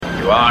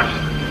You ask,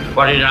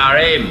 what is our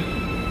aim?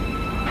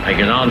 I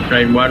can answer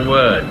in one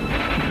word: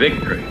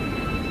 victory.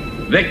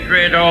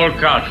 Victory at all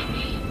costs.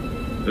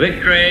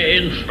 Victory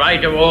in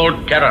spite of all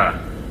terror.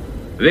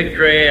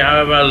 Victory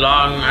however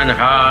long and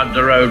hard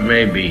the road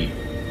may be.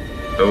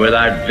 For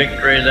without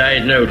victory there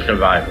is no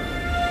survival.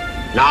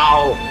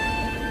 Now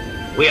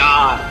we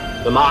are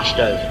the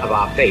masters of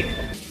our fate.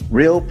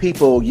 Real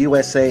People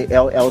USA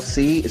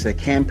LLC is a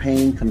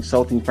campaign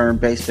consulting firm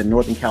based in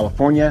Northern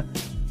California,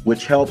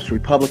 which helps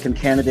Republican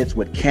candidates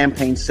with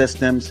campaign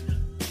systems,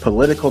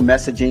 political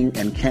messaging,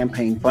 and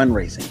campaign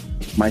fundraising.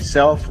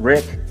 Myself,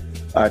 Rick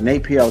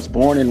Napier, I was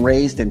born and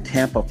raised in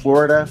Tampa,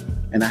 Florida,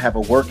 and I have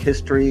a work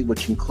history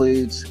which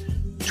includes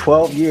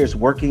 12 years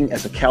working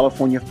as a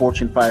California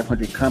Fortune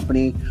 500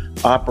 company,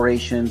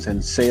 operations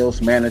and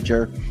sales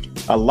manager.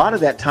 A lot of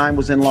that time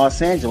was in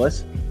Los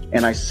Angeles,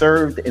 and I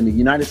served in the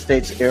United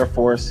States Air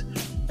Force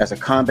as a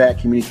combat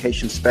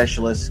communications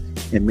specialist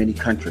in many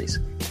countries.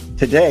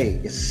 Today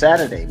is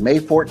Saturday, May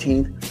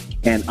 14th,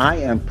 and I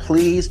am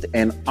pleased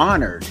and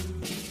honored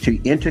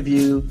to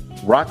interview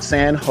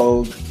Roxanne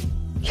Hoge,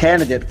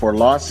 candidate for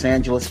Los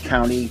Angeles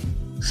County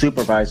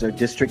Supervisor,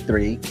 District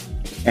 3.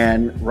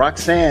 And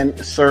Roxanne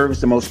serves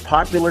the most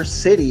popular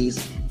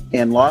cities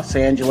in Los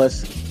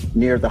Angeles,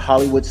 near the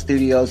Hollywood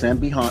studios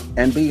and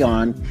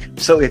beyond.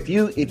 So if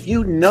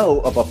you know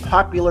of a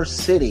popular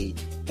city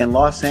in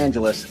Los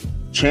Angeles,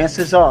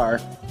 chances are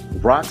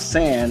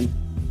Roxanne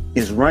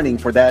is running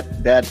for that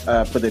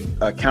for the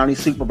county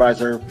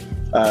supervisor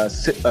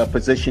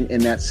position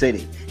in that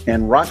city.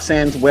 And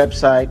Roxanne's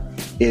website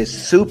is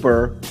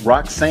Super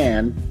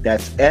Roxanne.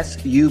 That's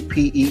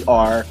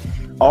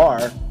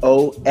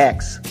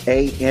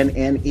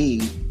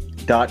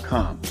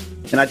SuperRoxanne.com.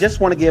 And I just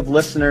want to give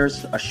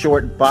listeners a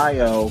short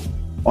bio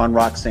on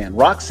Roxanne.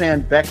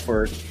 Roxanne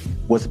Beckford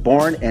was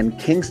born in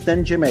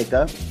Kingston,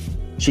 Jamaica.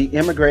 She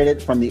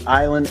immigrated from the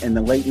island in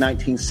the late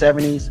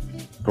 1970s,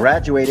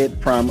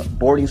 graduated from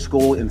boarding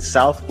school in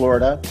South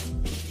Florida,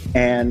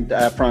 and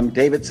from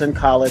Davidson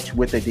College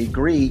with a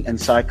degree in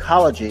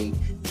psychology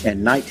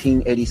in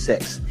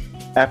 1986.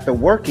 After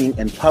working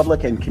in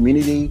public and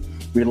community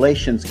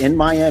relations in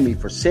Miami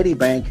for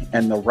Citibank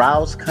and the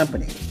Rouse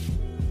Company,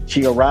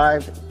 she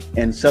arrived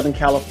in Southern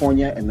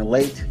California in the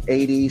late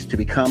 80s to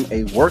become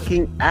a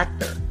working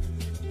actor.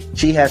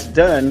 She has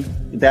done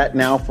that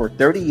now for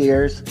 30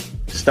 years,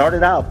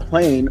 started out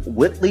playing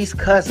Whitley's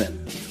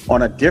cousin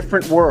on A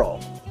Different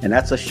World, and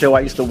that's a show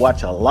I used to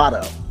watch a lot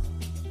of.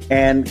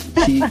 And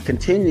she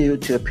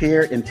continued to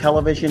appear in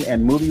television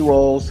and movie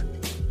roles,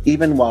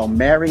 even while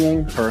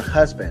marrying her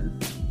husband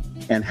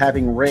and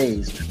having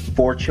raised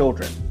 4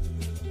 children.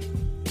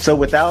 So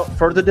without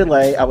further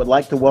delay, I would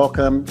like to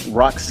welcome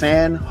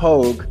Roxanne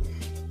Hoge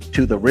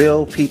to the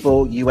Real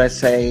People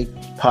USA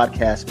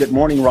podcast. Good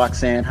morning,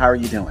 Roxanne. How are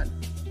you doing?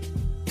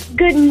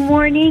 Good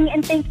morning,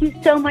 and thank you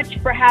so much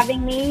for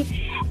having me.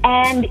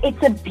 And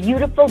it's a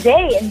beautiful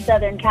day in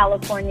Southern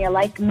California,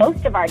 like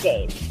most of our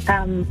days,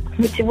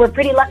 which we're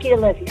pretty lucky to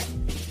live here.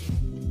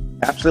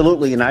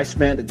 Absolutely. And I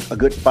spent a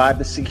good 5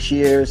 to 6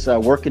 years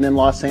working in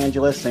Los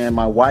Angeles, and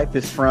my wife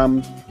is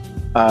from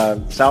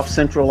South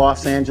Central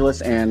Los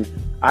Angeles, and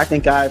I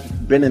think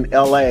I've been in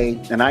LA,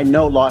 and I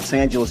know Los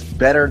Angeles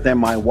better than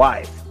my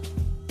wife,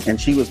 and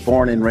she was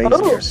born and raised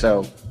here.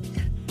 So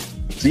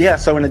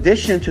in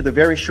addition to the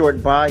very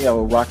short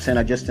bio, Roxanne,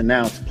 I just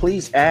announced,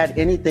 please add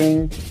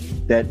anything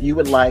that you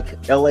would like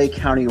LA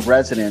County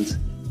residents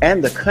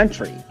and the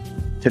country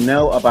to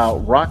know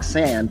about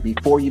Roxanne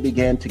before you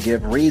begin to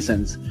give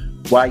reasons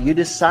why you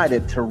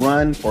decided to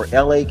run for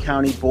LA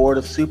County Board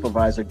of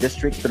Supervisor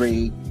District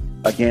 3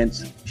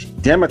 against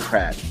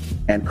Democrat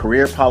and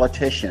career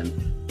politician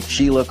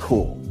Sheila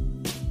Kuehl.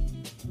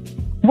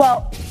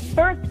 Well,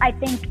 first, I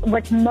think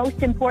what's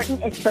most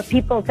important is for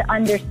people to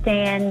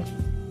understand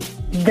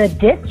the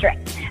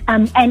district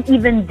and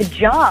even the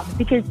job,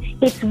 because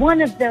it's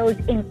one of those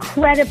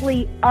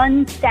incredibly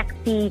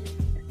unsexy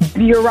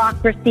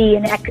bureaucracy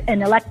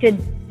and elected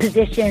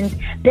positions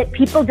that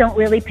people don't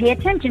really pay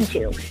attention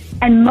to.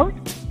 And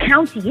most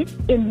counties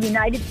in the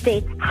United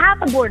States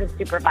have a board of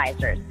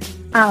supervisors.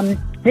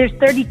 There's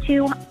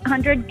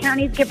 3,200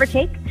 counties, give or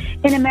take,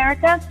 in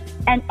America.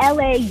 And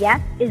LA,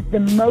 yes, is the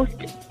most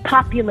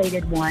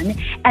populated one.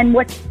 And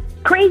what's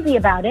crazy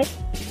about it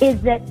is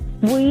that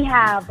we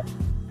have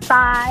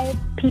 5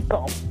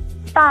 people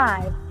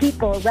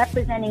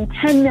representing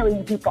 10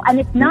 million people. And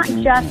it's not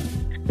just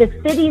the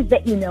cities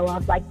that you know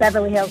of, like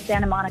Beverly Hills,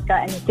 Santa Monica,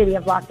 and the city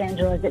of Los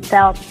Angeles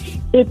itself.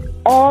 It's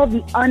all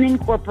the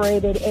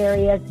unincorporated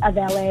areas of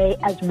LA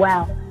as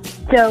well.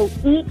 So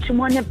each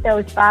one of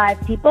those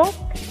 5 people,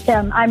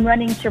 I'm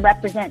running to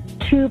represent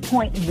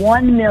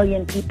 2.1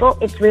 million people.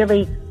 It's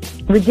really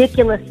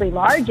ridiculously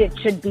large. It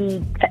should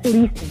be at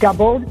least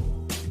doubled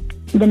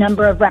the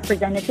number of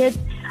representatives.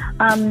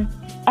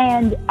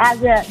 And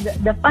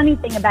the funny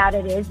thing about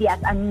it is, yes,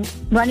 I'm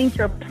running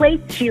to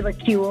replace Sheila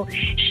Kuehl.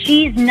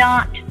 She's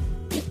not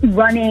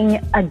running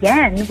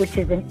again, which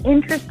is an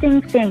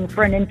interesting thing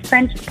for an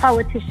entrenched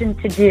politician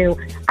to do.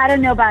 I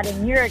don't know about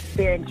in your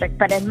experience, Rick,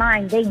 but in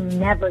mine, they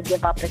never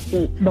give up a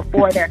seat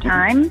before their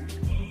time.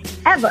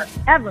 Ever.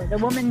 The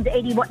woman's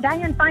 81.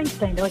 Dianne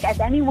Feinstein, like, has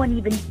anyone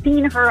even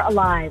seen her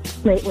alive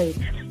lately?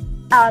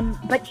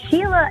 But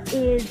Sheila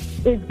is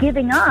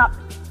giving up,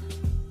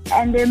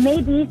 and there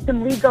may be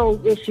some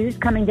legal issues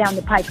coming down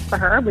the pike for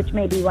her, which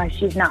may be why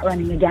she's not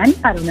running again.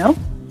 I don't know.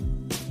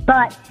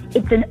 But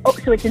it's an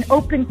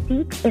open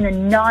seat in a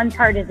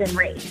nonpartisan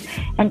race.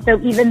 And so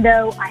even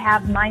though I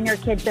have minor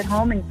kids at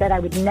home and said I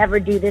would never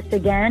do this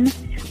again,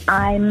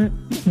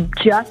 I'm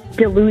just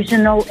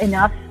delusional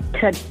enough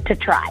to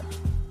try.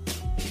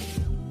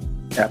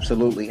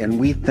 Absolutely. And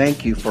we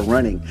thank you for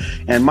running.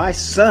 And my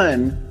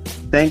son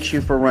thanks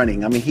you for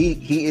running. I mean,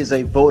 he is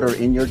a voter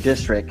in your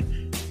district,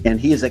 and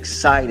he is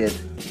excited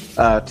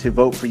to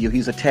vote for you.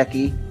 He's a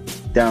techie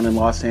down in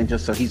Los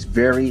Angeles, so he's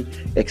very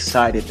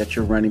excited that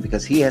you're running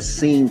because he has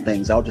seen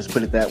things. I'll just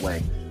put it that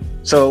way.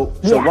 So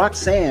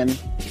Roxanne,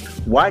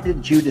 why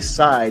did you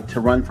decide to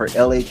run for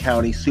LA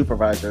County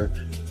Supervisor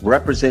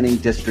representing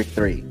District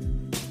 3?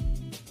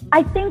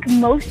 I think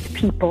most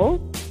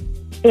people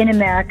in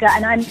America,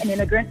 and I'm an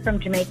immigrant from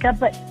Jamaica,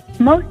 but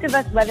most of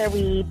us, whether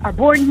we are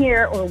born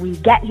here or we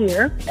get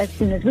here as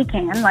soon as we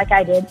can, like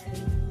I did,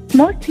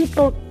 most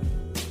people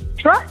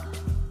trust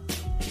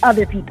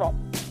other people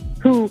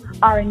who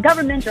are in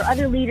government or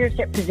other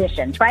leadership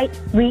positions, right?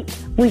 We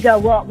go,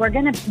 well, we're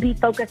going to be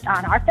focused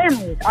on our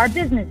families, our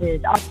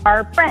businesses,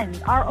 our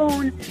friends, our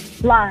own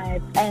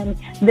lives, and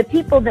the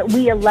people that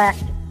we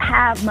elect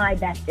have my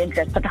best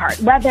interest at heart.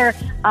 Whether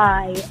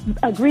I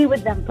agree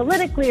with them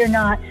politically or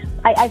not,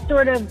 I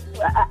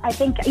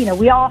think,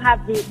 we all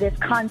have this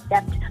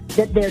concept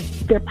that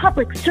they're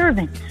public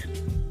servants,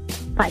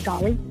 by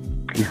golly.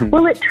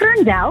 Well, it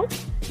turns out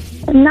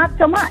not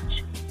so much.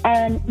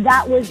 And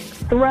that was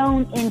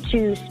thrown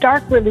into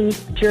stark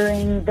relief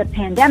during the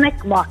pandemic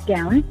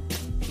lockdown,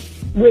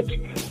 which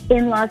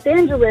in Los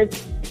Angeles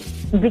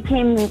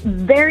became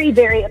very,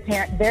 very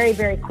apparent very,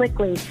 very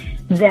quickly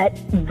that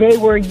they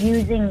were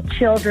using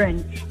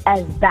children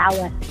as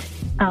ballast,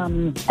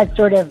 as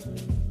sort of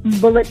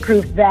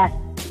bulletproof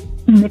vests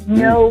with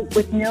no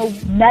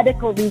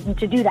medical reason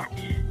to do that.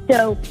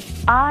 So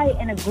I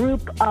and a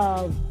group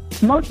of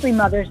mostly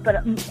mothers,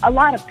 but a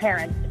lot of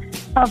parents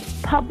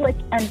of public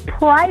and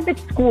private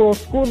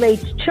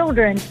school-aged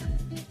children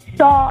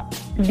saw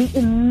the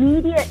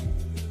immediate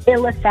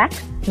ill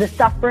effects, the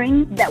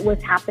suffering that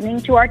was happening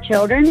to our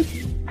children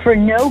for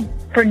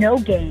no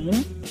gain.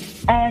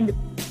 And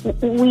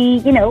we,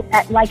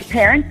 like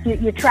parents,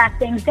 you track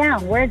things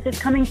down. Where is this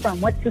coming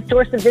from? What's the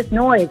source of this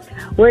noise?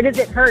 Where does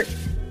it hurt?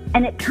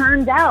 And it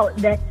turns out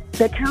that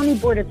the County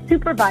Board of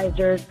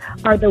Supervisors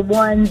are the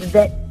ones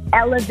that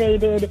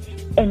elevated,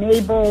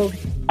 enabled,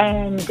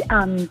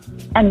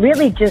 and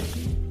really just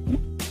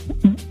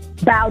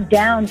bowed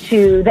down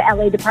to the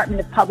LA Department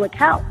of Public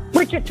Health,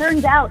 which it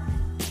turns out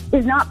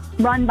is not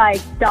run by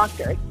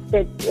doctors.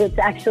 It's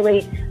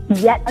actually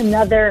yet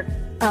another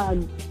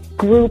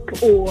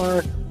group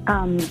or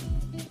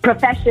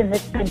profession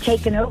that's been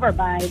taken over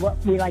by what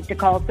we like to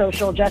call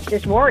social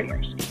justice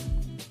warriors.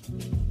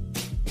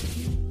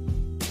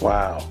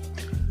 Wow,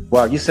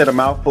 you said a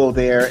mouthful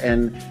there.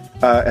 And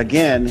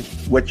again,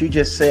 what you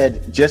just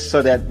said, just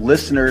so that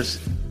listeners,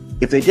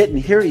 if they didn't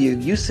hear you,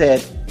 you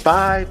said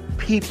 5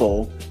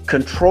 people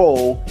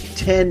control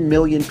 10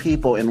 million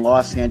people in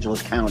Los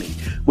Angeles County,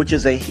 which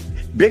is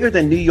bigger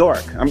than New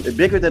York.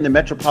 Bigger than the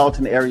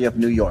metropolitan area of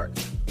New York,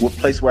 a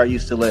place where I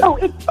used to live. Oh,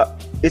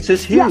 it's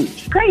just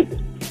huge. Yeah, crazy.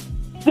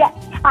 Yes.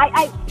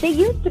 They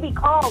used to be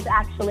called,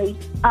 actually,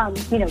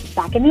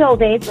 back in the old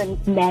days when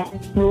men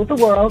ruled the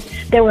world,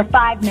 there were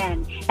 5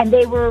 men, and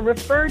they were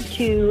referred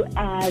to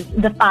as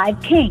the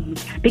 5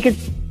 kings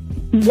because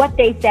what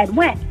they said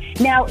went.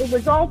 Now, it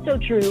was also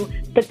true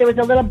that there was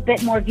a little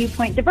bit more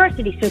viewpoint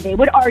diversity, so they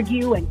would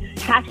argue and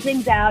hash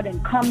things out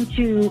and come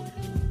to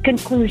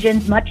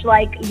conclusions, much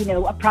like,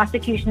 a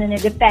prosecution and a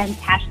defense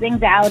hash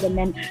things out, and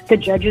then the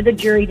judge or the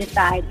jury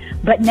decide.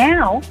 But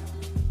now,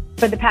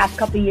 for the past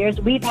couple of years,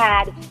 we've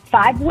had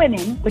 5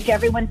 women, which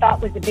everyone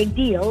thought was a big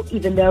deal,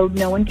 even though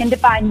no one can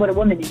define what a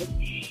woman is.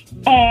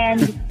 And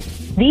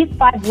these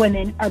 5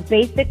 women are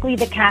basically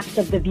the cast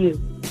of The View.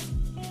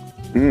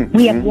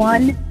 We have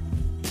one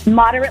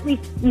moderately,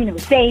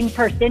 sane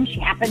person. She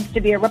happens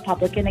to be a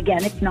Republican.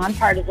 Again, it's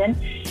nonpartisan.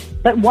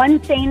 But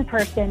one sane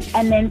person,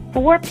 and then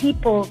 4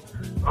 people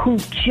who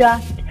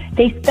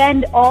they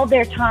spend all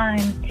their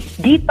time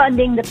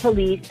defunding the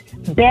police,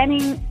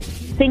 banning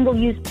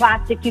single-use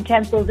plastic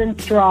utensils and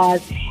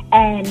straws,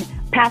 and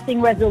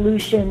passing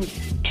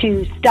resolutions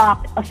to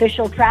stop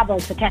official travel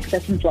to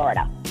Texas and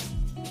Florida.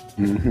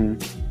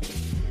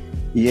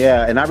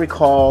 Yeah, and I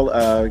recall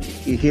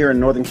here in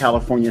Northern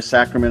California,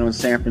 Sacramento and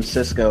San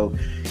Francisco,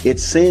 it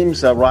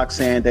seems,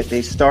 Roxanne, that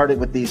they started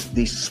with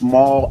these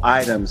small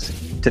items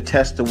to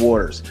test the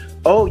waters.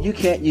 Oh, you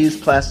can't use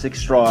plastic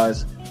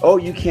straws. Oh,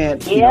 you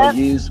can't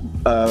use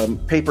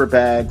paper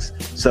bags.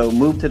 So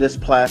move to this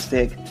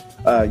plastic.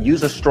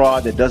 use a straw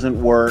that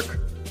doesn't work.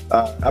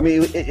 I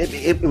mean,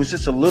 it was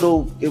just a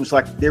little, it was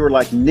like they were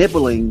like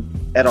nibbling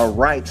at our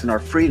rights and our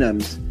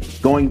freedoms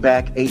going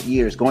back 8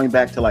 years, going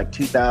back to like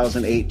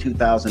 2008,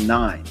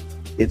 2009.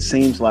 It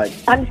seems like,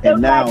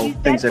 and now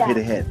things have hit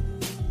ahead.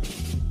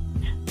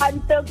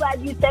 I'm so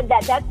glad you said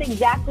that. That's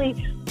exactly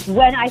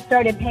when I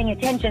started paying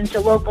attention to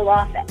local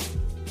office,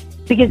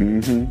 because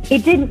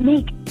it didn't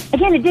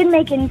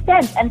make any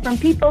sense. And from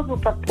people who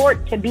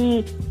purport to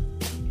be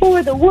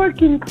for the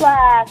working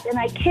class, and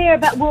I care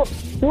about, well,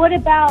 what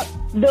about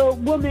the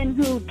woman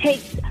who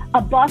takes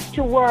a bus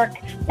to work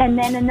and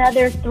then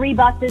another 3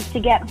 buses to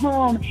get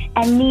home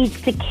and needs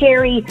to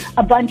carry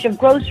a bunch of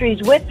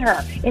groceries with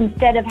her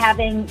instead of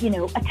having,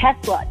 a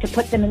Tesla to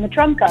put them in the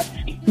trunk of?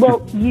 Well,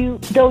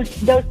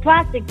 those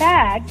plastic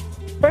bags,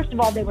 first of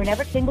all, they were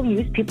never single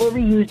use. People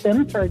reused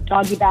them for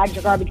doggy bags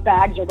or garbage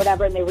bags or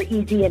whatever, and they were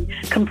easy and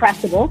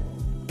compressible.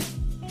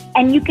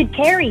 And you could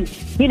carry,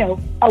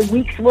 a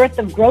week's worth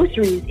of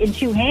groceries in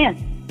 2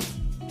 hands.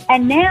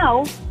 And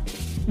now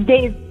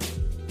they've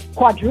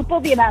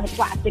quadrupled the amount of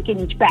plastic in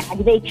each bag.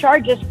 They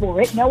charge us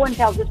for it. No one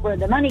tells us where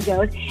the money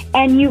goes.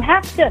 And you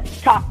have to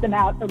toss them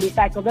out or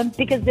recycle them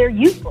because they're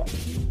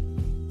useless.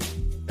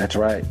 That's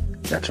right.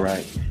 That's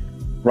right.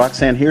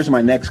 Roxanne, here's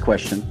my next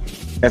question.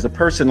 As a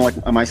person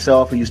like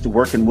myself who used to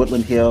work in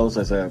Woodland Hills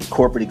as a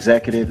corporate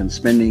executive and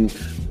spending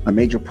a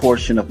major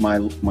portion of my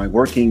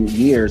working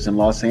years in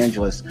Los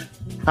Angeles,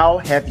 how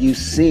have you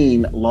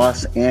seen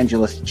Los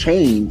Angeles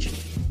change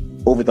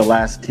over the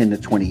last 10 to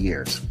 20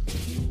 years?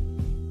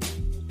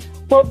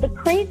 Well, the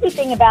crazy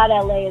thing about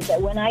LA is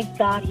that when I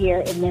got here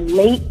in the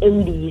late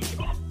 80s,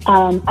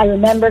 I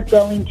remember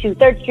going to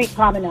 3rd Street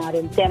Promenade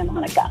in Santa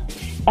Monica.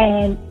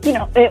 And,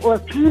 it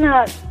was kind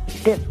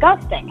of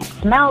disgusting. It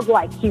smelled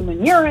like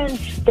human urine.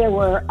 There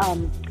were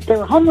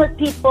homeless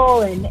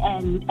people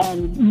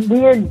and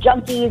weird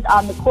junkies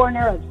on the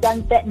corner of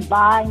Sunset and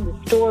Vine, the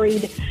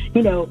storied,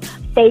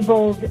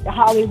 fabled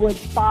Hollywood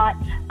spot.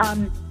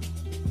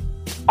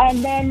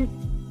 And then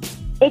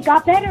it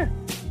got better.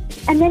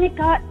 And then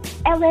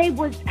LA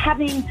was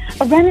having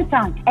a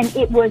renaissance, and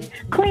it was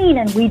clean,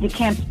 and we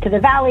decamped to the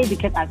valley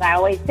because, as I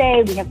always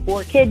say, we have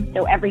 4 kids,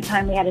 so every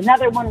time we had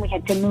another one, we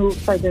had to move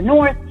further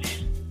north.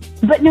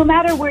 But no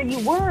matter where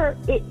you were,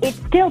 it's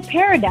still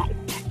paradise,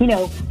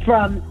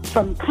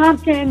 from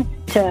Compton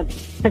to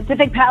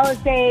Pacific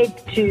Palisades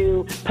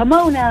to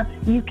Pomona.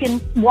 You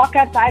can walk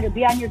outside or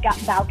be on your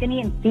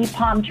balcony and see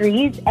palm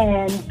trees,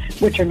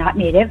 which are not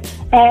native,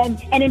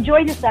 and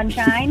enjoy the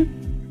sunshine.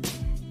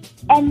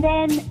 And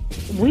then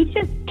we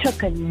just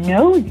took a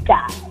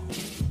nosedive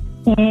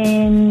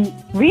in,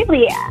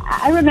 really,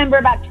 I remember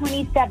about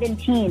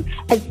 2017.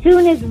 As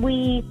soon as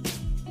we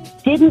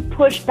didn't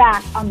push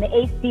back on the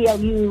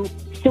ACLU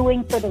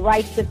suing for the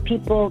rights of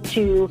people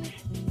to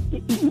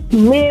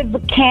live,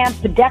 camp,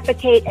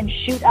 defecate, and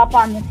shoot up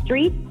on the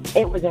street,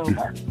 it was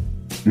over.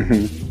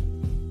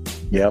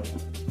 Yep.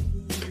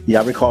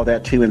 Yeah, I recall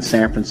that too in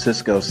San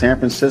Francisco. San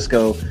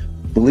Francisco,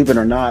 believe it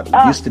or not,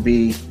 used to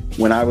be,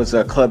 when I was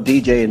a club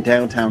DJ in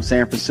downtown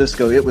San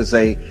Francisco, it was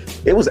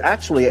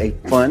actually a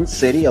fun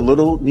city, a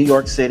little New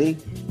York City.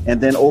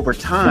 And then over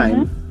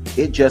time,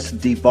 it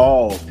just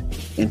devolved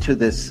into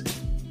this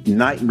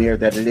nightmare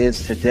that it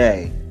is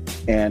today.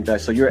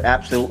 And so you're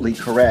absolutely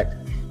correct.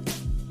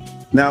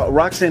 Now,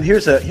 Roxanne,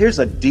 here's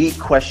a deep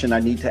question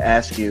I need to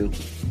ask you.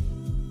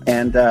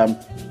 And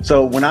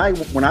so when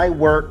I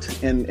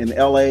worked in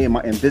LA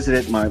and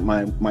visited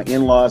my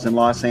in-laws in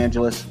Los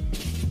Angeles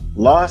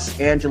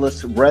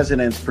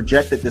residents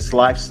projected this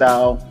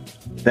lifestyle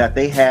that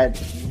they had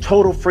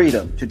total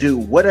freedom to do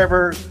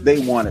whatever they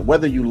wanted,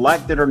 whether you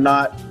liked it or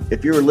not.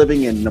 If you were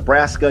living in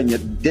Nebraska and you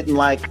didn't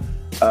like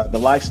the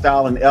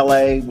lifestyle in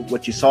LA,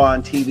 what you saw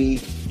on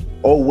TV,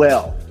 oh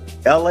well.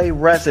 LA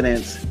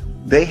residents,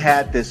 they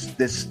had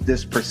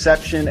this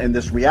perception and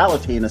this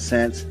reality, in a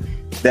sense,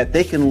 that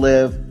they can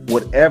live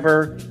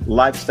whatever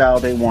lifestyle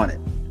they wanted.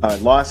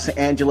 Los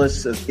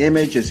Angeles'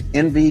 image is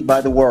envied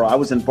by the world. I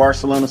was in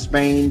Barcelona,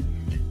 Spain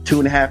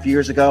 2.5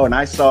 years ago, and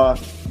I saw,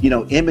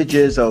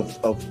 images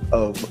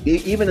of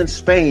even in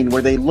Spain,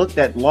 where they looked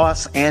at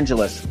Los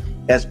Angeles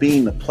as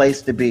being the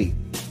place to be.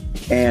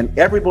 And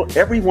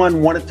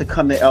everyone wanted to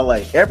come to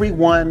LA.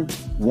 Everyone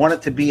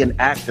wanted to be an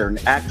actor, an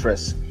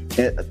actress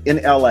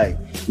in LA.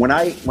 When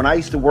I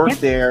used to work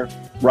there,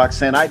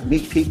 Roxanne, I'd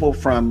meet people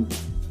from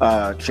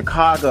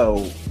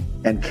Chicago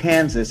and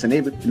Kansas, and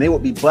they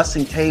would be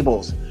bussing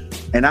tables.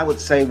 And I would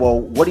say, well,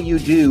 what do you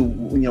do?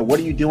 What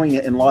are you doing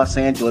in Los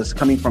Angeles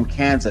coming from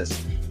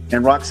Kansas?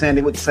 And Roxanne,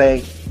 they would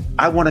say,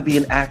 I want to be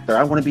an actor.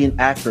 I want to be an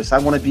actress. I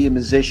want to be a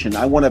musician.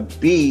 I want to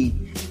be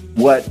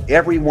what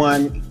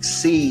everyone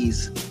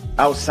sees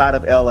outside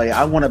of LA.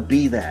 I want to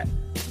be that.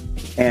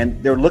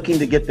 And they're looking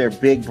to get their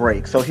big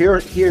break. So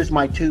here's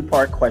my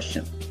 2-part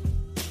question.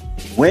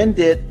 When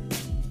did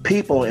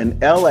people in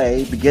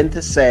LA begin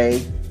to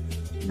say,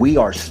 we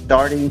are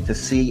starting to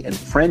see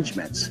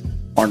infringements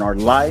on our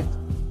life,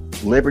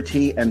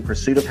 liberty, and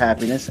pursuit of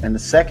happiness? And the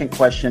second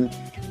question,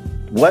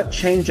 what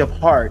change of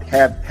heart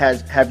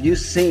have you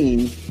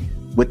seen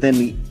within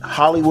the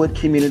Hollywood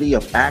community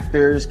of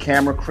actors,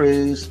 camera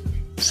crews,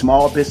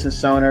 small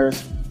business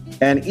owners,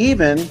 and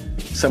even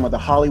some of the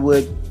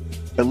Hollywood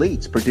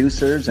elites,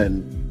 producers,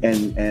 and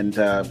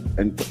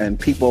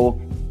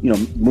people,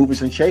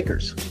 movers and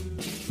shakers.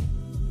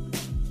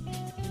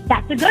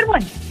 That's a good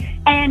one.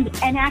 And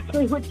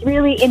actually, what's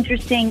really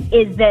interesting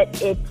is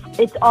that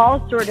it's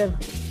all sort of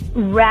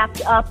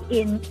wrapped up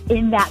in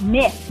that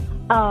myth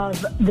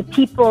of the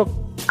people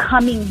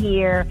coming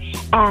here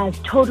as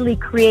totally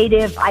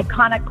creative,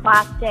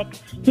 iconoclastic,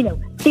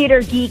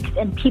 theater geeks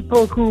and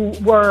people who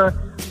were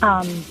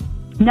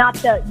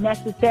not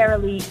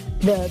necessarily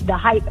the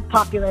height of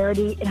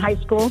popularity in high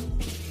school.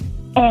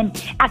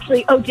 And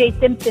actually, O.J.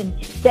 Simpson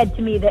said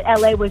to me that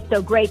L.A. was so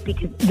great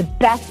because the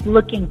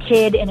best-looking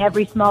kid in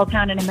every small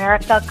town in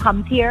America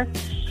comes here.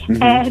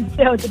 Mm-hmm. And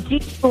so the G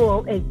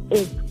School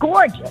is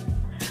gorgeous.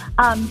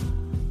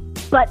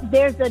 But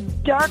there's a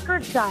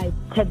darker side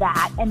to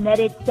that, and that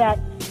it's that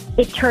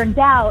it turns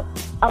out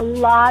a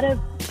lot of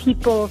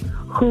people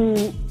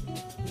who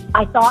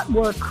I thought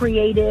were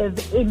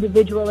creative,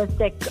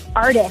 individualistic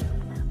artists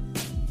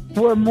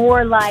were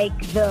more like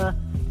the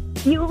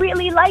 "you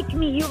really like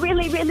me, you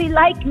really, really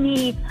like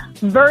me"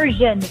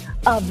 version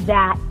of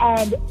that.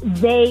 And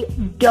they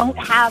don't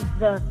have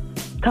the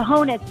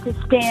cojones to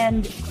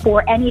stand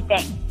for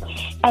anything.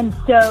 And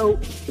so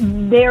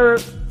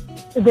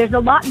there's a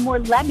lot more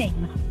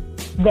lemmings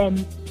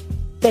than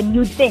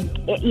you'd think.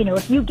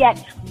 If you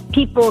get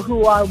people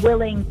who are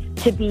willing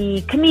to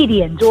be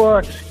comedians,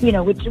 or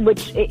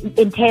which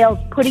entails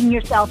putting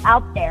yourself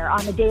out there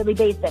on a daily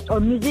basis, or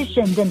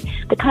musicians, and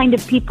the kind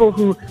of people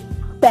who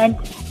spent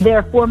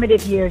their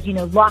formative years,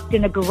 locked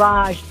in a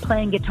garage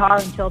playing guitar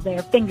until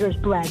their fingers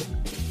bled.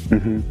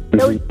 Mm-hmm.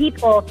 Those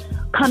people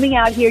coming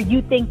out here,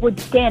 you think would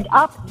stand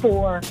up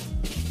for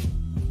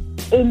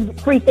in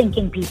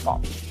free-thinking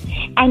people.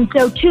 And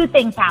so two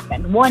things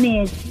happen. One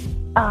is,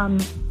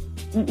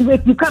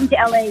 if you come to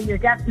LA, you're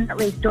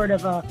definitely sort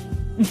of a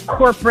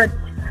corporate,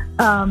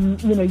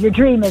 your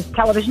dream is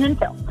television and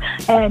film.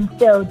 And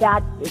so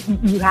that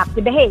you have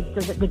to behave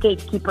so that the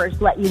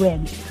gatekeepers let you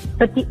in.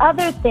 But the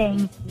other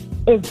thing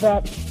is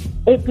that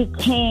it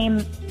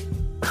became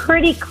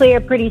pretty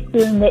clear pretty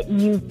soon that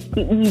you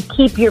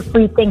keep your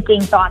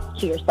free-thinking thoughts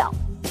to yourself.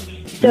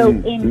 So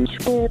in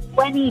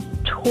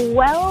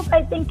 2012,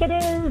 I think it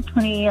is,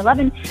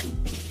 2011,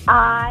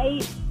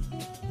 I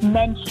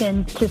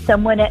mentioned to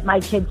someone at my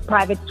kid's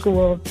private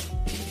school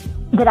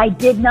that I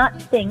did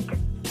not think,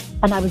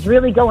 and I was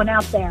really going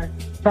out there,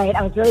 right?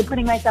 I was really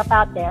putting myself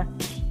out there,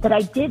 that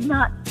I did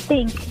not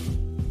think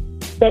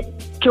that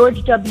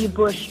George W.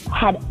 Bush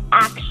had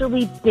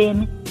actually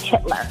been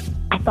Hitler.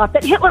 I thought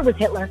that Hitler was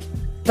Hitler,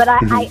 but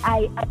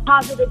I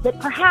posited that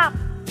perhaps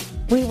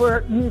we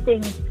were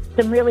using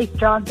some really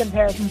strong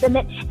comparisons,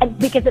 and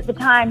because at the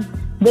time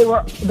they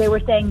were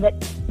saying that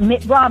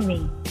Mitt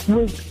Romney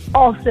was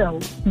also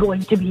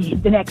going to be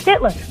the next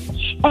Hitler.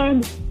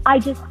 And I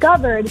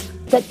discovered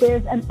that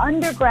there's an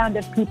underground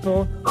of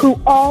people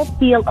who all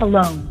feel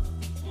alone.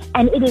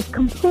 And it is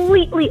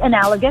completely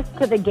analogous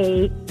to the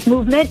gay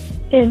movement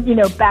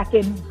back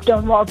in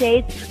Stonewall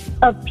days,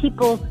 of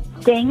people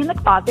staying in the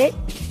closet.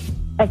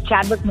 As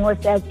Chadwick Moore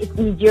says, it's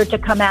easier to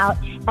come out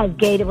as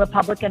gay to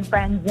Republican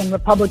friends than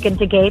Republican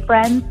to gay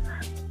friends.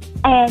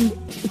 And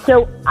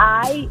so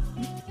I,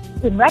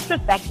 in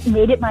retrospect,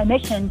 made it my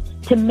mission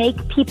to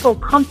make people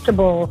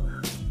comfortable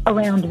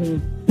around me,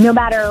 no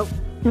matter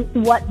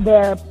what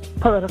their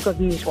political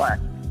views were.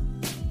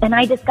 And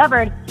I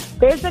discovered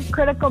there's a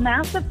critical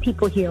mass of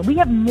people here. We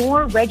have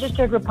more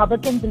registered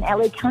Republicans in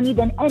LA County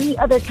than any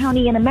other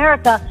county in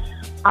America.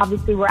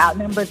 Obviously, we're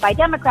outnumbered by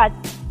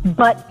Democrats,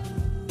 but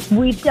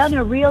we've done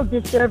a real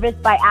disservice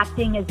by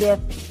acting as if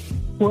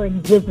we're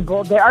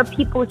invisible. There are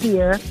people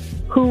here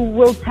who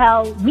will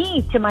tell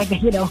me to my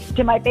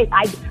face,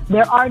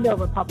 there are no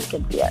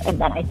Republicans here. And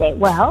then I say,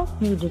 well,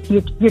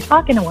 you're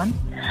talking to one.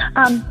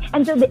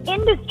 And so the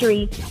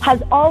industry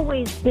has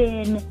always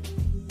been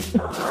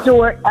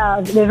sort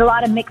of, there's a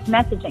lot of mixed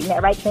messaging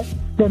there, right?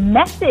 The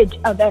message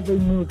of every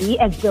movie,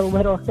 as Bill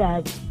Little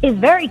says, is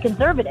very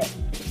conservative.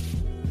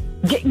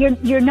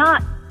 You're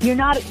not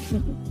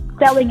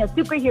selling a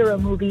superhero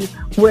movie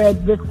where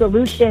the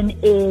solution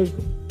is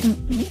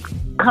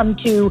come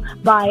to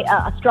by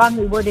a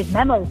strongly worded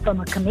memo from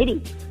a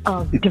committee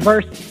of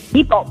diverse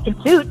people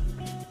in suits,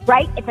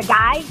 right? It's a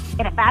guy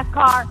in a fast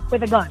car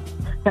with a gun.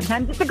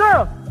 Sometimes it's a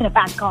girl in a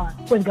fast car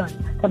with a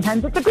gun.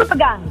 Sometimes it's a group of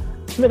guys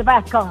with a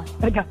fast car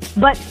with a gun.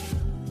 But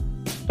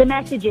the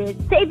message is,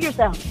 save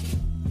yourself.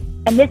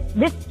 And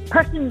this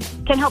person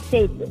can help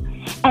save you.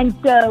 And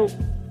so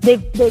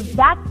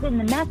that's been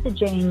the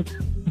messaging,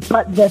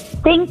 but the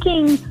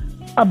thinking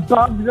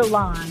above the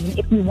line,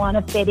 if you want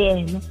to fit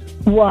in,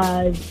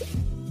 was,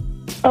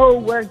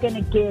 we're going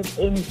to give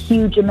in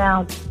huge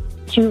amounts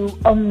to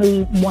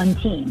only one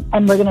team.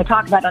 And we're going to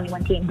talk about only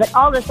one team. But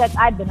all the sets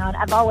I've been on,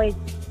 I've always,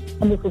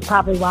 and this is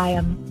probably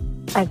why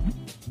I've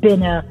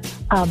been a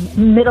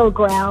middle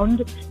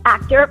ground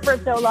actor for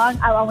so long,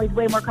 I'm always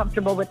way more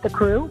comfortable with the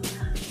crew.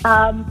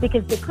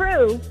 because the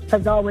crew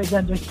has always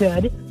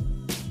understood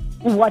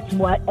what's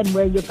what and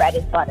where your bread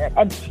is buttered.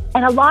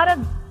 And a lot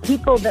of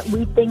people that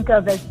we think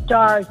of as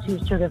stars who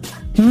sort of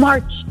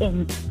march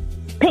in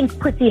pink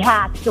pussy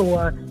hats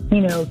or,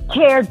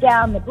 tear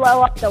down,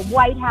 blow up the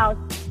White House,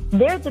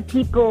 they're the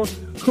people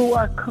who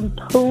are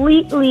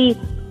completely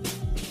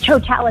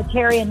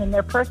totalitarian in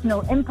their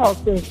personal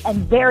impulses and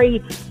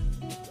very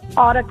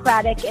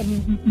autocratic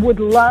and would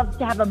love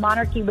to have a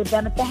monarchy with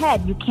them at the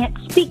head. You can't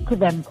speak to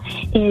them.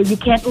 You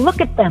can't look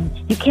at them.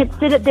 You can't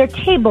sit at their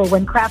table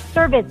when craft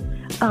service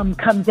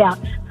comes out.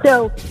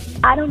 So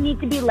I don't need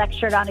to be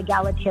lectured on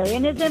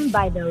egalitarianism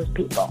by those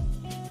people.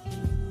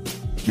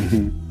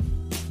 Mm-hmm.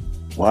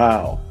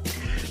 Wow.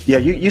 Yeah,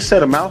 you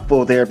said a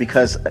mouthful there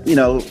because,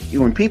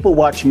 when people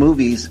watch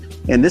movies,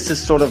 and this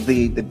is sort of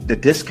the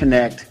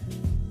disconnect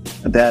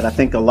that I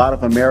think a lot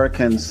of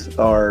Americans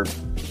are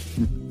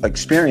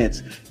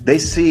experience. They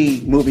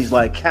see movies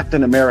like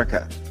Captain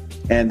America,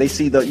 and they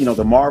see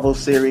the Marvel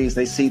series.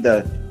 They see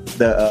the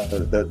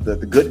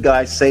good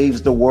guy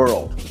saves the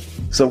world.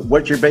 So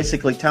what you're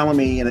basically telling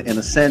me, in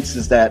a sense,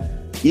 is that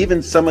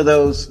even some of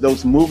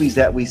those movies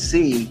that we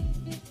see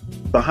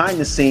behind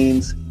the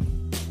scenes,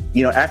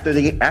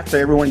 after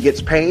everyone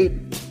gets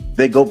paid,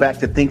 they go back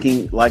to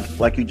thinking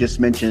like you just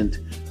mentioned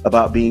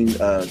about being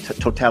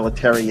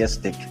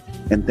totalitarianistic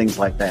and things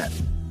like that.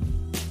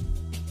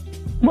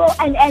 Well,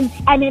 and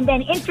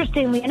then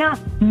interestingly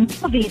enough,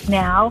 movies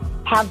now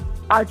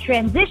are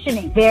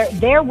transitioning.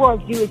 Their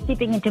worldview is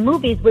seeping into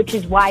movies, which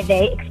is why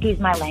they, excuse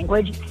my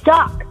language,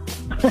 suck.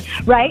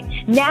 Right?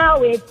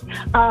 Now it's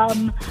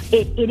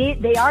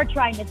they are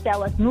trying to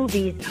sell us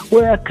movies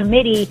where a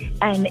committee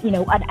and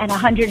an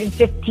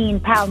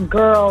 115-pound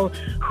girl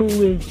who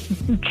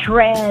is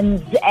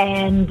trans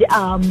and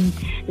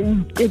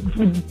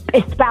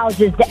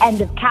espouses the end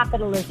of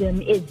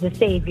capitalism is the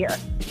savior,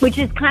 which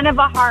is kind of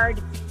a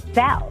hard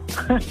sell.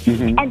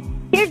 Mm-hmm.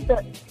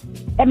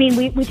 And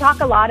we talk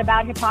a lot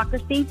about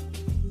hypocrisy,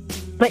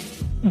 but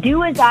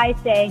do as I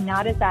say,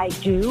 not as I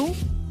do,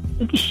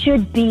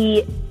 should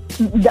be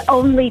the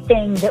only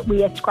thing that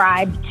we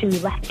ascribe to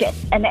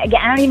leftists. And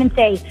again, I don't even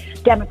say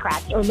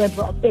Democrats or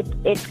liberals.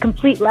 It's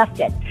complete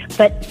leftists.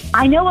 But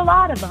I know a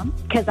lot of them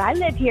because I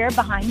live here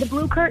behind the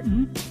blue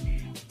curtain.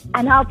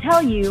 And I'll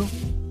tell you,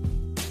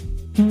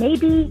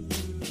 maybe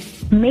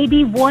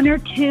one or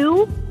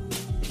two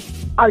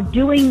are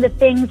doing the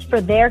things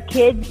for their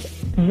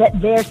kids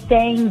that they're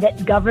saying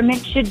that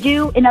government should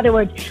do. In other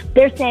words,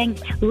 they're saying,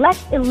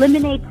 let's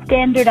eliminate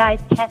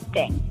standardized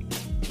testing,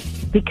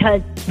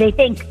 because they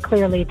think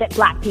clearly that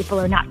black people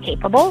are not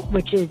capable,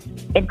 which is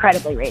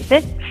incredibly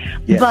racist.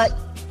 Yes. But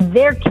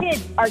their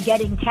kids are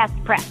getting test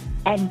prep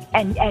and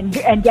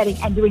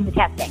doing the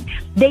testing.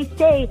 They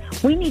say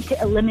we need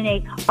to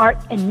eliminate art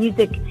and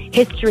music,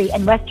 history,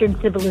 and Western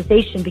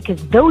civilization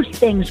because those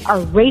things are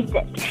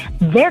racist.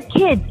 Their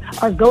kids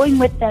are going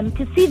with them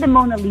to see the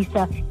Mona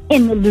Lisa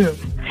in the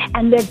Louvre,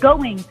 and they're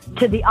going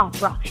to the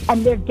opera,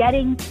 and they're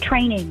getting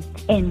training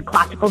in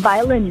classical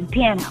violin and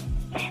piano.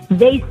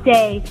 They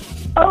say,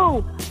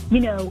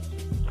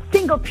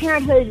 single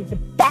parenthood is the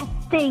best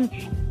thing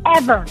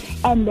ever,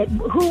 and that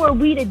who are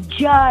we to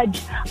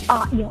judge,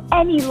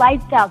 any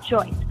lifestyle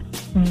choice?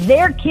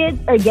 Their kids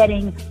are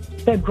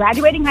they're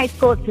graduating high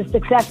school. It's the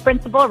success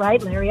principle,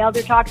 right? Larry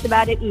Elder talks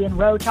about it. Ian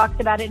Rowe talks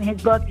about it in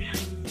his book.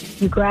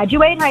 You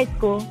graduate high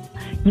school,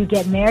 you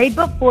get married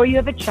before you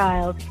have a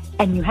child,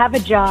 and you have a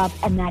job,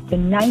 and that's a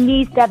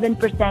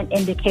 97%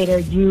 indicator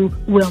you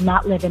will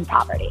not live in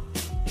poverty.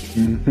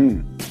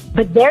 Mm-hmm.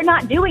 But they're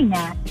not doing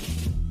that.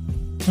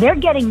 Their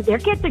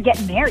kids are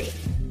getting married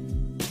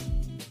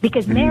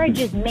because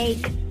marriages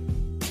make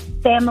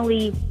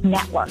family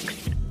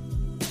networks.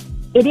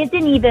 It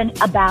isn't even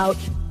about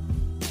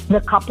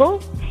the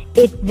couple.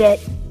 It's that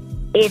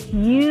if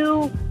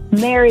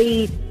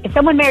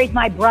someone marries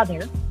my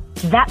brother,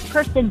 that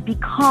person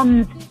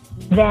becomes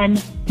then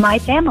my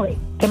family.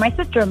 They're my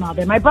sister-in-law,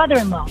 they're my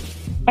brother-in-law.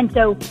 And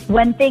so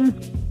when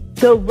things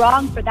go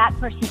wrong for that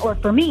person or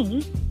for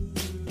me,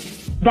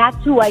 that's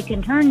who I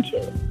can turn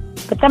to.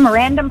 But some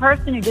random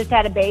person who just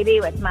had a baby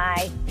with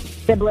my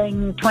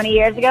sibling 20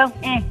 years ago,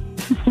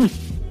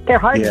 they're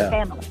hard to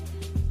family.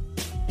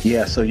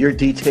 Yeah, so you're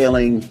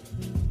detailing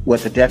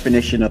what the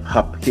definition of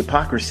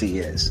hypocrisy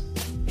is.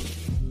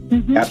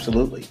 Mm-hmm.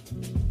 Absolutely.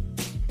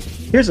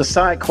 Here's a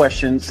side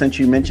question, since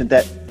you mentioned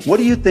that. What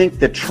do you think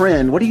the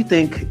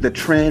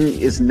trend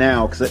is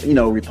now? Because,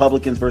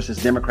 Republicans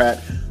versus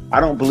Democrat, I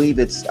don't believe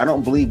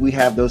we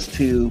have those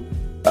two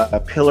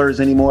pillars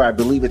anymore. I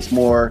believe it's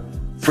more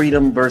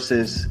freedom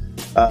versus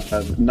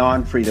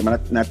non-freedom.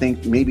 And I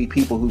think maybe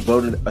people who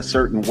voted a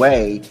certain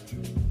way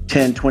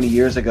 10, 20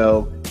 years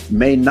ago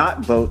may not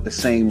vote the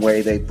same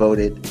way they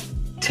voted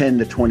 10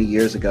 to 20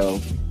 years ago.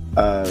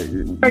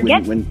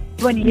 Forget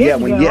 20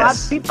 years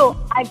ago.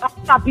 I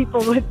saw people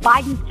with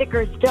Biden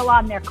stickers still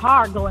on their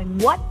car going,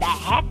 what the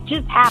heck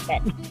just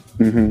happened?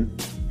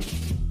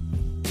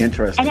 Mm-hmm.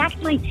 Interesting. And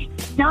actually,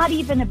 it's not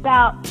even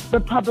about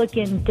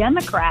Republican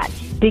Democrats,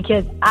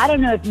 because I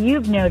don't know if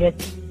you've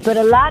noticed, But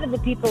a lot of the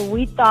people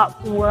we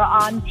thought were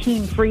on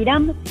Team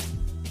Freedom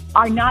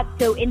are not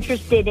so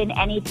interested in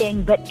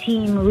anything but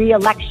team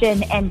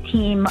re-election and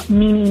team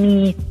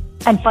me,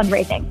 and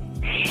fundraising.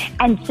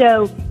 And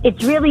so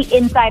it's really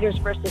insiders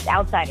versus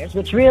outsiders,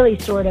 which really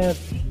sort of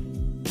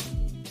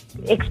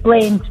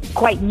explains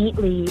quite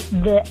neatly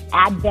the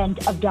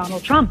advent of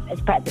Donald Trump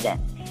as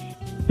president.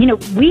 You know,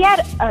 we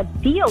had a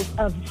field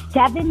of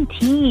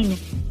 17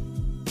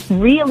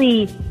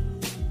 really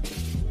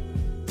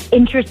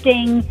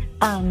interesting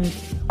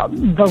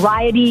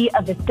variety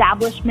of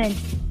establishment,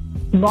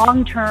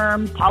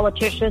 long-term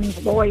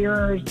politicians,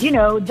 lawyers, you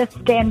know, the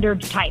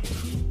standard types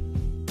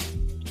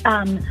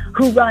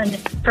who run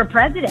for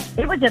president.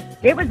 It was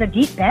a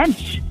deep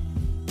bench.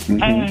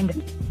 Mm-hmm.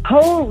 And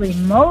holy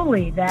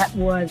moly, that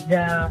was,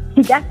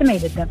 he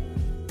decimated them.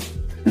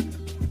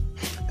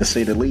 To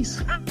say the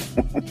least.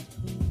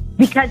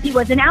 Because he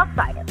was an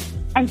outsider.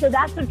 And so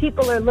that's what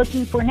people are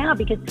looking for now,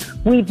 because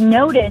we've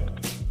noticed.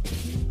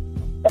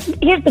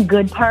 Here's the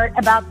good part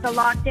about the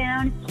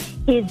lockdown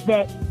is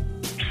that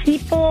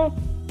people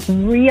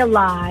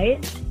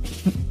realized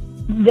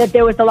that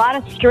there was a lot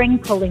of string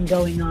pulling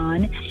going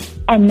on,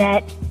 and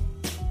that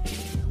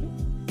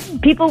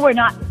people were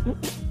not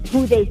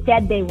who they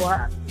said they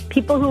were.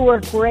 People who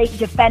were great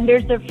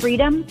defenders of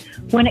freedom,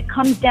 when it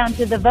comes down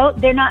to the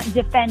vote, they're not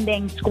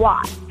defending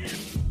squat.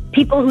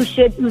 People who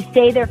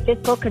say they're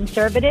fiscal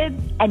conservatives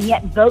and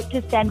yet vote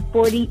to send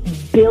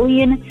 $40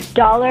 billion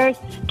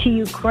to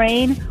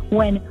Ukraine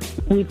when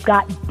we've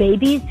got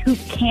babies who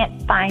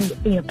can't find,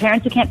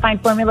 parents who can't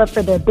find formula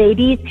for their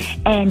babies,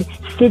 and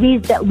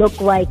cities that look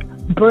like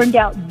burned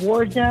out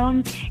war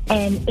zones.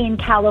 And in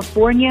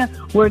California,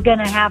 we're going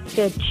to have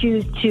to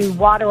choose to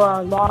water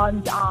our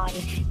lawns on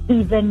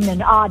even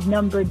and odd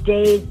numbered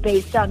days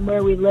based on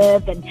where we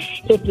live. And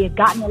if you've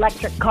got an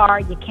electric car,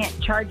 you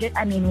can't charge it.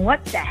 I mean,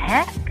 what the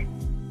heck?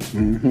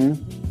 Mm-hmm.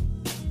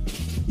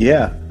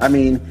 Yeah. I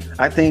mean,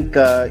 I think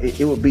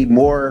it would be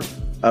more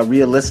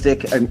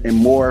realistic and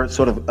more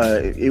sort of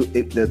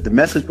the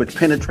message would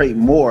penetrate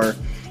more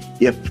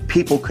if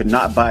people could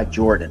not buy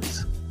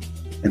Jordans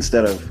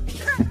instead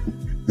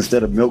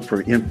of milk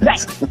for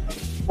infants.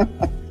 Right.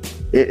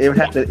 it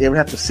would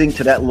have to sink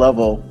to that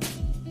level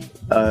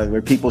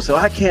where people say,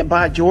 I can't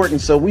buy Jordan,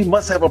 so we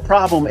must have a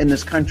problem in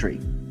this country.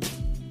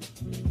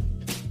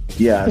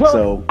 Yeah.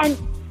 Well,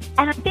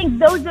 and I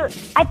think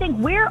I think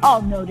we're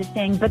all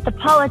noticing, but the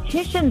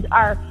politicians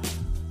are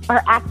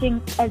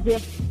acting as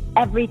if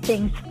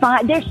everything's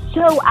fine. They're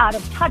so out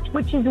of touch,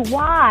 which is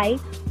why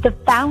the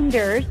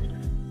founders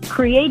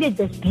created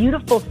this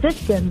beautiful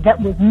system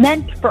that was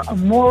meant for a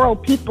moral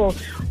people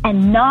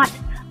and not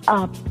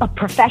a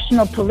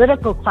professional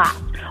political class,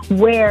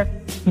 where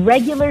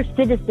regular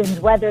citizens,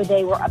 whether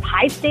they were of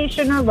high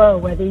station or low,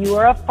 whether you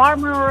were a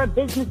farmer or a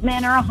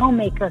businessman or a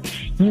homemaker,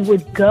 you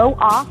would go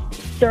off,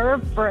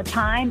 serve for a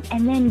time,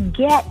 and then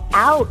get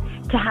out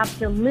to have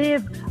to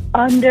live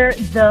under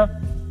the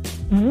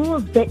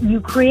rules that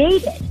you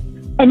created.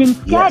 And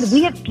instead,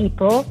 we have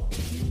people,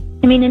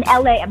 I mean, in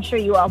LA, I'm sure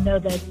you all know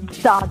the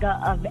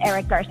saga of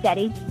Eric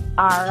Garcetti,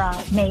 our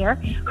mayor,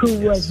 who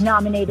was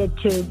nominated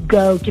to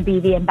go to be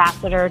the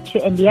ambassador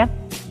to India.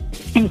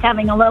 And he's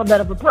having a little bit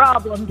of a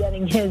problem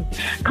getting his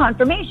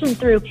confirmation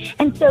through.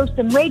 And so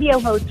some radio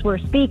hosts were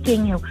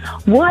speaking,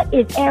 what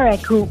is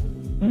Eric, who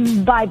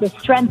by the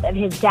strength of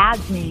his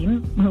dad's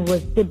name, who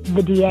was the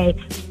DA,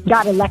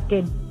 got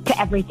elected to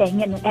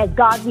everything and has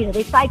gone,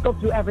 they cycle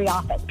through every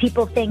office.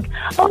 People think,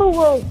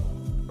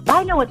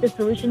 I know what the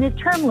solution is,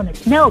 term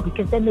limits. No,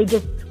 because then they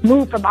just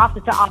move from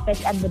office to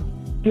office and the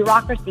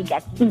bureaucracy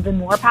gets even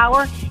more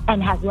power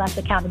and has less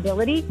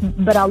accountability.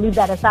 But I'll leave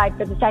that aside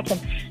for the second.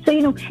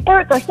 So,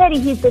 Eric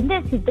Garcetti, he's been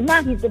this, he's been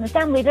that, he's been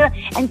assembly leader,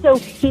 and so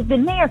he's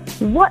been mayor.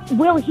 What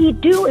will he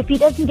do if he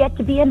doesn't get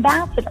to be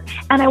ambassador?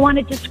 And I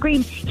wanted to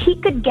scream, he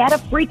could get a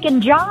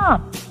freaking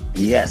job.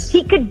 Yes.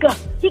 He could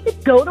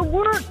go to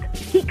work.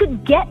 He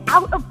could get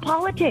out of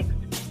politics.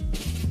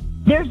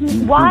 There's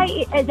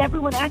why is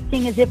everyone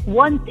acting as if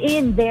once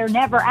in, they're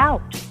never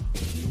out?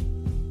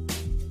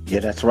 Yeah,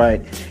 that's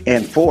right.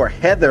 And for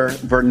Heather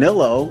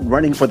Vernillo,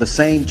 running for the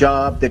same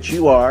job that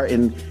you are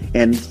in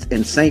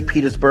St.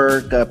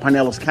 Petersburg,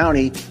 Pinellas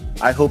County,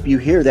 I hope you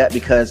hear that,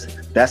 because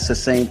that's the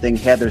same thing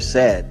Heather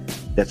said,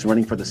 that's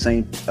running for the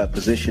same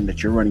position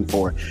that you're running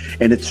for.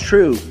 And it's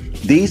true.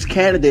 These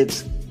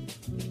candidates,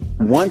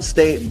 once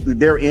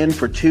they're in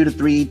for 2 to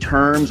 3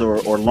 terms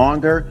or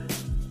longer,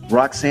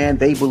 Roxanne,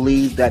 they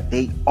believe that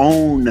they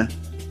own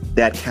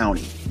that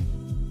county.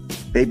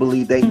 They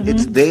believe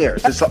it's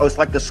theirs. It's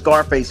like the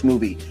Scarface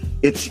movie.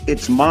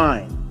 It's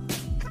mine.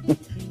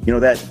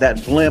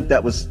 That blimp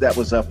that was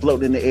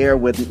floating in the air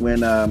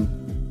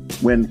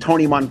when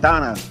Tony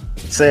Montana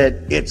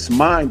said, "It's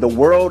mine. The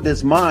world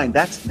is mine."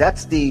 That's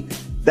the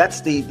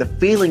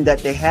feeling that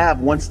they have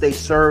once they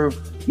serve,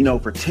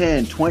 for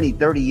 10, 20,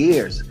 30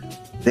 years.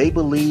 They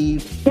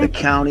believe the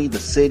county, the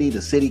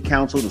city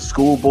council, the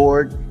school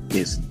board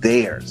is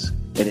theirs,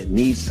 and it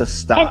needs to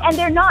stop. And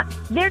they're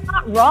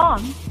not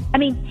wrong. I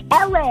mean,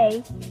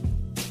 LA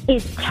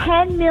is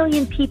 10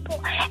 million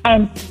people.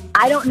 And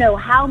I don't know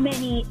how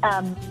many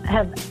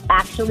have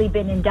actually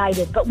been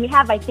indicted, but we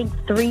have, I think,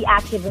 3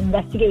 active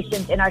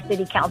investigations in our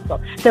city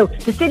council. So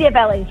the city of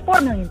LA is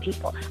 4 million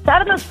people. So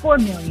out of those 4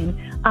 million,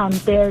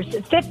 there's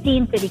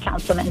 15 city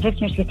councilmen,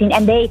 15 or 16,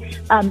 and they,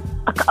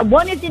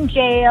 one is in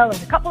jail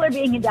and a couple are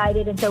being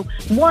indicted. And so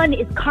one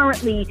is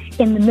currently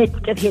in the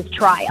midst of his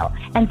trial.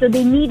 And so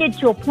they needed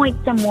to appoint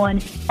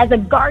someone as a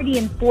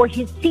guardian for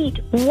his seat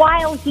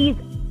while he's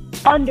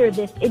under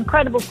this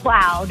incredible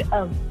cloud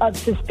of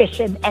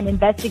suspicion and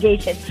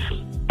investigation.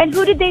 And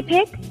who did they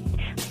pick?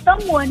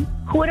 Someone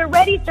who had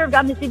already served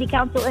on the city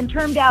council and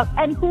termed out,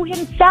 and who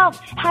himself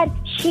had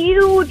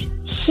huge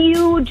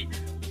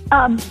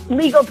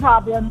legal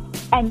problems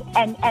and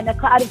a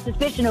cloud of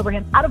suspicion over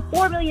him. Out of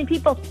 4 million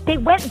people, they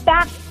went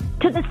back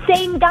to the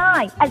same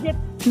guy, as if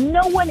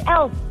no one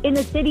else in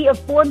a city of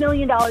 $4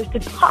 million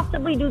could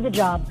possibly do the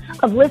job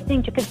of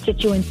listening to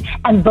constituents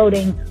and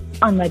voting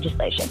on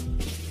legislation.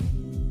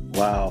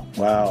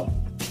 Wow.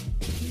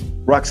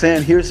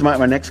 Roxanne, here's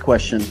my next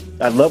question.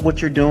 I love what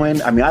you're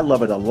doing. I mean, I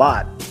love it a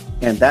lot.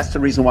 And that's the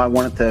reason why I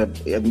wanted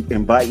to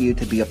invite you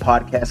to be a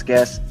podcast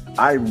guest.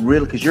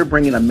 Because you're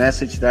bringing a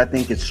message that I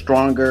think is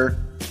stronger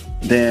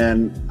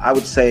than, I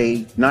would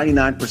say,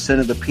 99%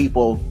 of the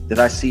people that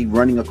I see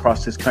running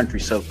across this country.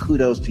 So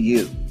kudos to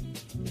you.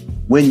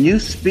 When you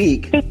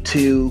speak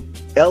to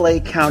LA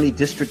County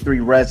District 3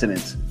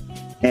 residents,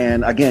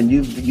 and again,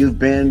 you've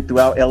been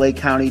throughout LA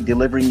County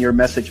delivering your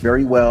message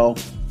very well.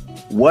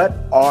 What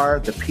are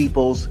the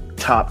people's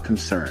top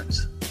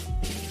concerns?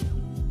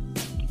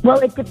 Well,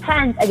 it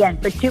depends,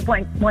 again, for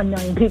 2.1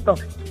 million people,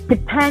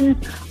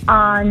 depends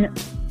on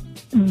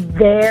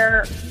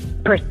their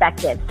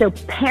perspective. So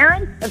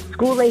parents of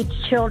school-age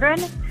children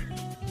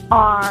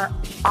are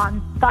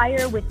on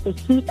fire with the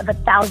heat of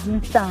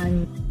 1,000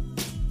 suns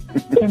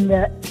in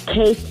the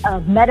case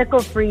of medical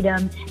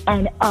freedom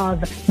and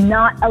of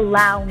not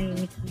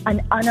allowing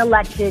an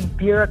unelected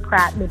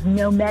bureaucrat with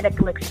no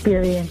medical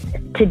experience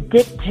to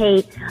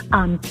dictate,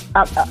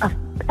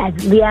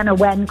 as Leanna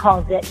Wen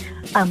calls it,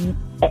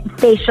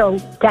 facial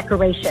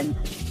decorations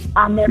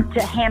on their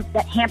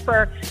that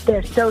hamper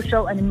their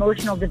social and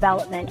emotional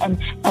development,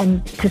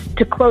 and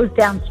to close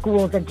down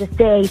schools and to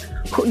say,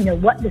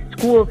 what the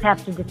schools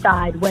have to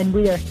decide when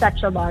we are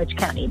such a large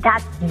county.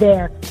 That's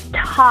their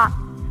top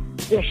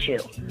issue.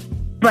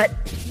 But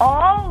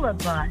all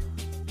of us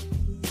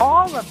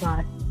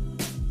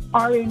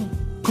are in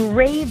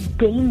grave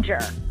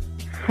danger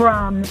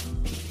from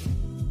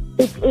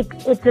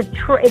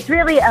it's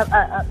really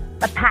a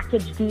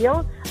package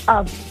deal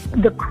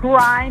of the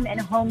crime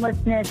and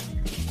homelessness,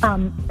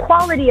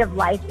 quality of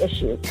life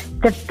issues.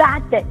 The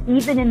fact that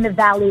even in the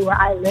valley where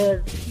I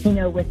live, in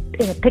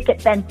a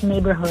picket fence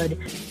neighborhood,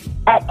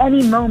 at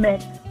any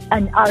moment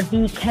an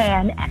RV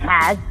can and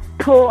has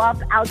pull up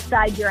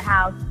outside your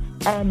house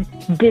and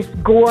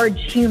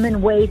disgorge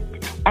human waste,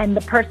 and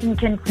the person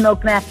can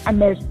smoke meth,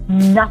 and there's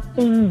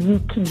nothing you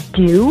can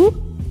do.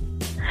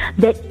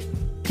 That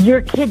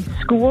your kid's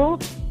school,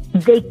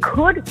 they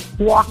could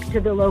walk to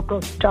the local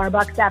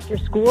Starbucks after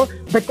school,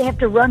 but they have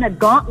to run a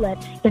gauntlet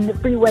in the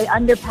freeway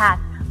underpass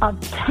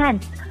of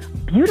tents,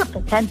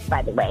 beautiful tents,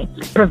 by the way,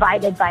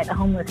 provided by the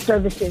Homeless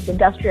Services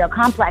Industrial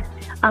Complex,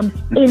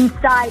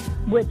 inside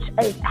which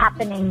is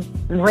happening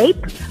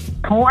rape,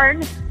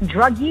 porn,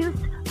 drug use,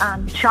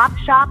 chop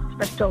shops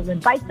for stolen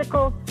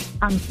bicycles,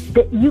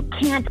 that you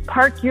can't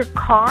park your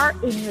car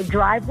in your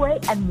driveway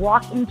and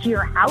walk into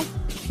your house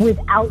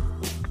without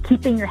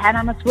keeping your head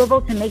on a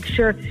swivel to make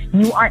sure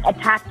you aren't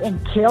attacked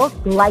and killed,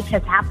 like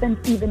has happened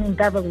even in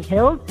Beverly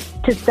Hills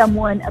to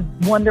someone, a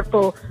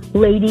wonderful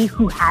lady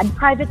who had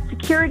private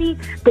security,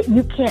 that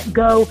you can't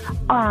go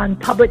on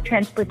public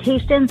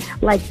transportation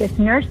like this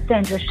nurse,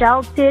 Sandra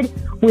Shells, did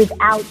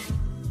without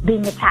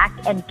being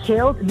attacked and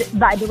killed.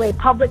 By the way,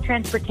 public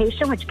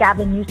transportation, which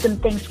Gavin Newsom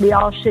thinks we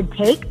all should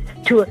take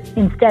to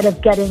instead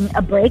of getting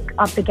a break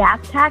off the gas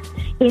tax,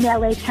 in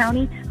LA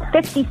County,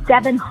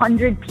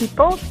 5,700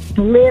 people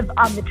live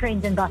on the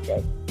trains and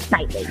buses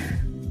nightly.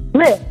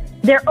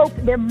 They're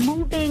open, they're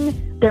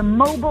moving, they're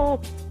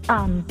mobile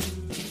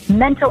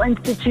mental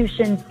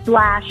institutions /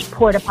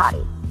 porta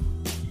potty.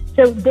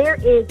 So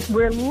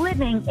we're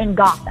living in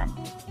Gotham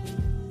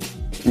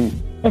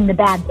in the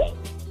bad days.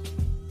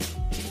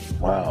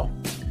 Wow.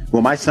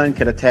 Well, my son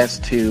could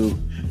attest to,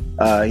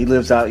 he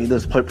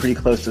lives pretty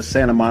close to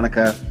Santa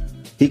Monica.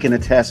 He can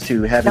attest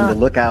to having to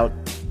look out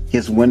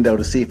his window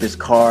to see if his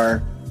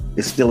car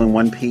is still in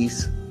one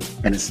piece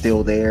and it's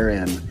still there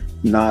and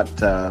not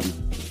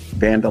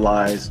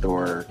vandalized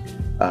or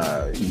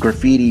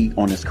graffiti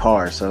on his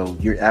car. So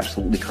you're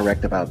absolutely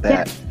correct about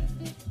that.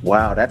 Yeah.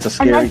 Wow, that's a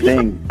scary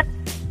thing.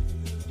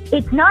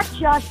 It's not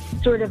just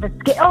sort of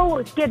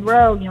Skid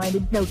Row. I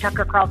didn't know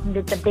Tucker Carlson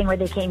did something where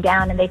they came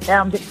down and they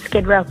filmed at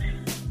Skid Row.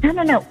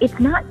 No. It's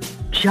not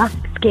just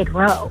Skid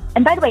Row.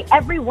 And by the way,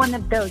 every one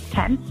of those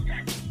tents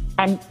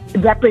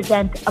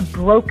represents a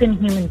broken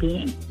human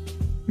being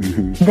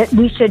that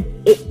we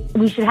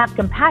should have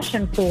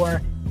compassion for.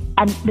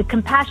 And the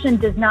compassion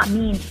does not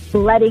mean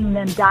letting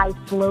them die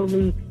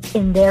slowly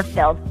in their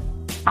filth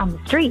on the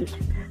street.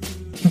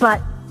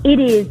 But it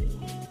is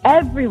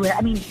everywhere.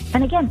 I mean,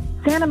 and again,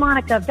 Santa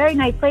Monica, very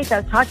nice place. I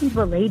was talking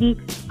to a lady,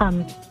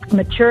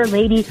 mature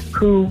lady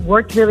who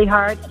worked really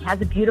hard and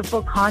has a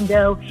beautiful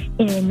condo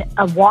in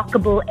a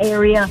walkable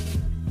area.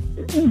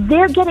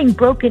 They're getting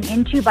broken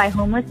into by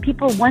homeless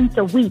people once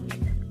a week.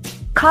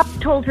 Cops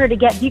told her to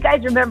get, do you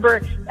guys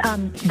remember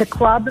the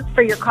club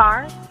for your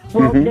car?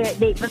 Well,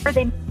 they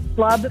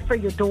club for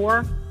your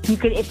door.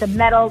 It's a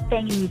metal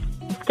thing and you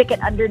stick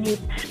it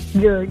underneath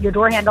your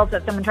door handle, so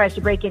if someone tries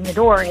to break in your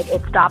door,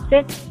 it stops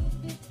it.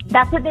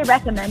 That's what they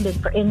recommended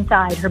for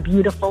inside her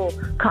beautiful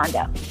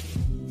condo.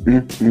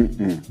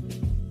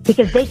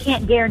 Because they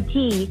can't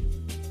guarantee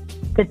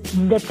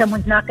that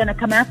someone's not going to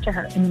come after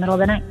her in the middle of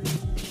the night.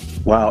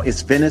 Wow.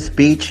 Is Venice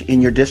Beach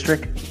in your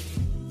district?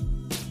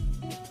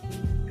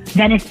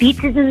 Venice Beach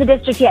is in the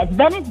district, yes.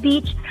 Venice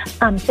Beach,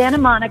 Santa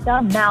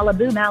Monica,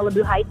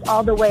 Malibu Heights,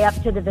 all the way up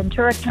to the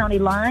Ventura County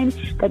line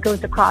that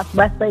goes across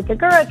West Lake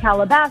Agoura,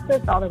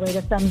 Calabasas, all the way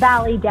to Sun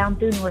Valley, down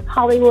through North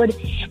Hollywood,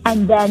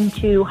 and then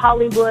to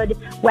Hollywood,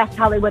 West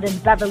Hollywood,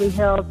 and Beverly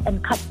Hills,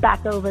 and cuts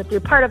back over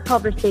through part of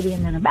Culver City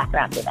and then back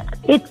around to Venice.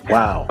 It's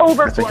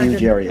over that's a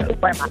huge area.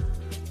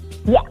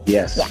 Yeah.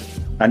 Yes. Yeah.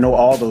 I know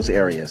all those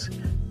areas.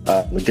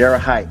 Ladera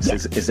Heights, yeah.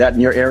 Is that in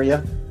your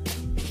area?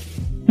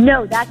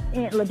 No, that's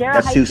in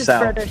Ladera Heights is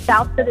south. Further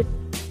south to the.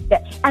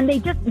 And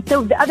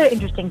so the other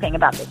interesting thing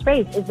about this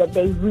race is that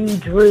they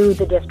redrew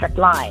the district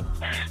lines.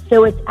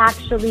 So it's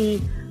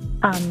actually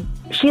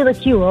Sheila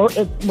Kuehl.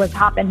 It was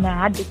hot and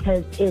mad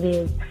because it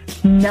is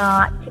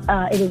not.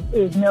 It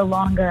is no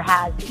longer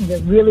has the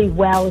really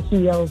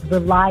well-heeled,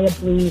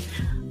 reliably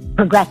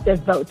progressive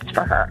votes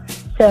for her.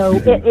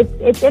 So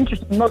it's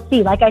interesting. We'll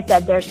see. Like I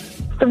said,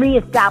 there's 3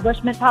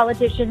 establishment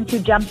politicians who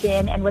jumped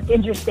in, and what's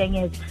interesting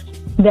is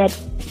that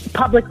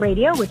public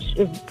radio, which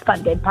is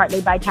funded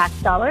partly by tax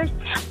dollars,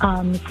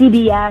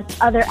 CBS,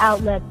 other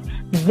outlets,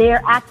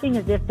 they're acting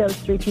as if those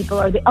 3 people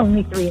are the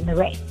only 3 in the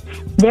race.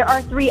 There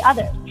are 3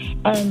 others,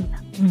 and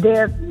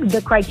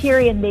the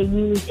criterion they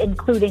used,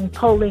 including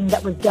polling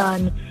that was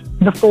done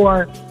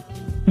before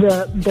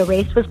the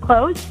race was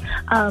closed,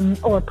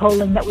 or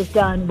polling that was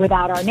done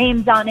without our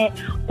names on it,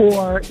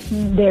 or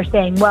they're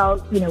saying,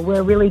 well,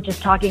 we're really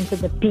just talking to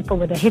the people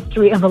with a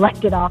history of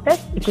elected office,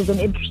 which is an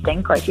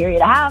interesting criteria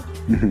to have,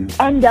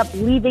 end up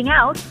leaving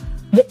out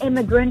the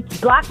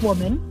immigrant black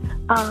woman.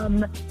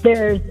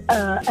 There's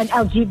an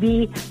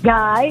LGBT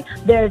guy.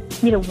 There's,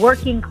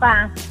 working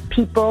class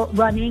people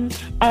running.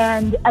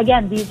 And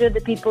again, these are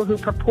the people who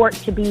purport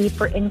to be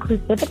for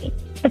inclusivity.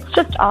 It's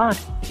just odd.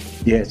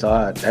 Yeah, it's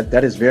odd.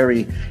 That is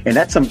very, and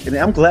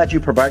I'm glad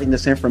you're providing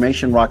this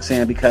information,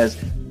 Roxanne, because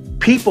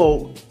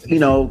people,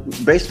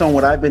 based on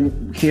what I've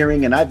been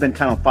hearing, and I've been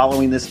kind of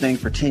following this thing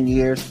for 10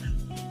 years,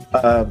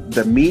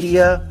 the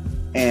media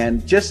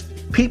and just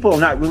people are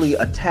not really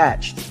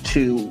attached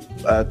to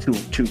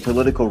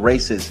political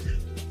races.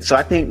 So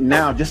I think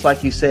now, just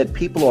like you said,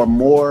 people are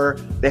more,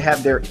 they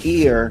have their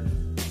ear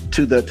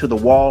to the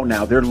wall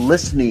now. They're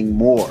listening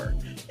more,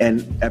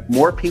 and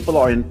more people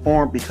are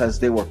informed because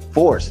they were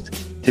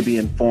forced to be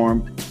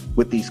informed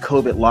with these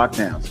COVID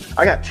lockdowns.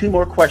 I got 2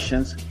 more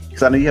questions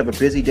because I know you have a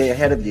busy day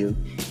ahead of you.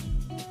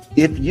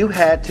 If you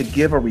had to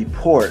give a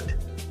report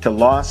to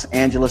Los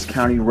Angeles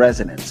County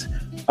residents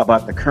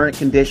about the current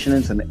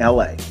conditions in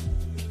LA,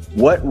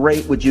 what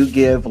rate would you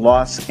give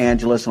Los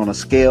Angeles on a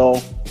scale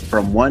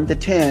from 1 to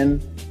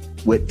 10,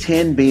 with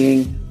 10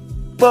 being,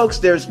 folks,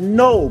 there's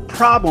no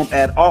problem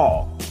at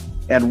all,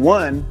 and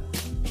 1,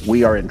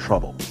 we are in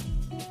trouble?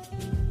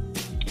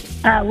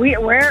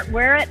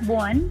 We're at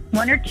 1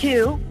 or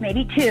 2,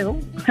 maybe 2,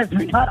 because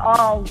we're not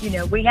all,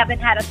 we haven't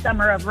had a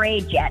summer of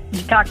rage yet.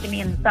 You talk to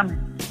me in the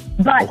summer.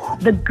 But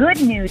the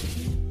good news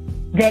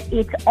that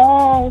it's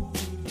all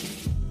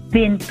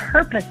been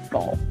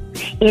purposeful.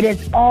 It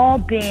has all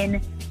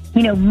been,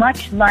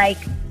 much like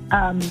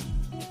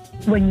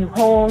when you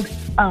hold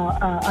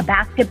a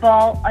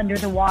basketball under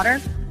the water.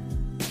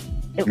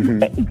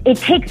 It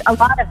takes a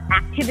lot of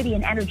activity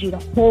and energy to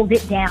hold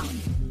it down.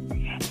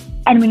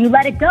 And when you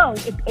let it go,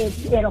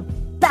 it'll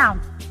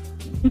bounce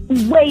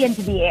way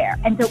into the air.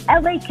 And so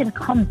LA can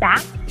come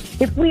back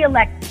if we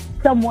elect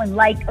someone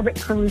like Rick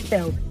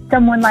Caruso,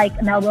 someone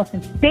like Mel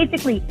Wilson,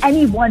 basically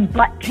anyone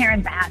but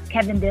Karen Bass,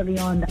 Kevin De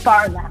Leon, the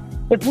far left.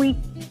 If we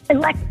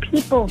elect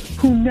people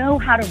who know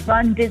how to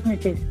run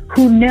businesses,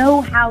 who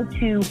know how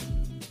to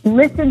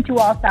listen to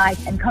all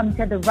sides and come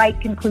to the right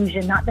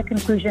conclusion, not the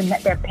conclusion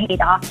that they're paid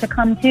off to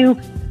come to,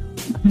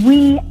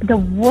 the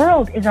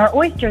world is our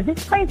oyster.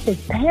 This place is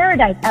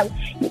paradise.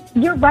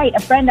 You're right. A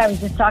friend I was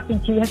just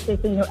talking to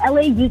yesterday said,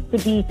 LA used to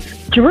be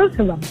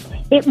Jerusalem.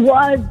 It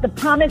was the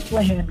promised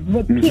land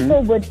where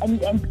people would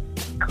and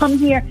come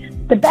here,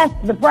 the best,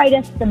 the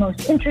brightest, the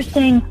most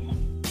interesting,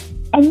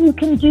 and you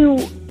can do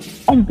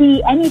and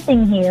be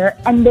anything here.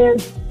 And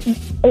there's,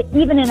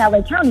 even in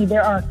LA County,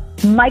 there are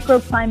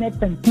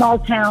microclimates and small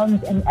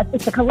towns, and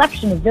it's a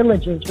collection of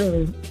villages,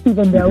 really,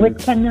 even though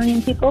it's 10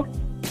 million people.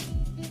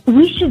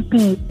 We should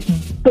be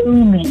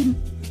booming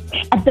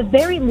At the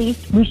very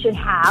least, we should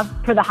have,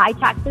 for the high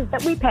taxes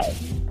that we pay,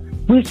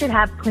 we should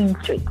have clean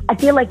streets. I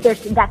feel like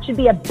that should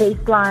be a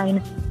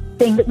baseline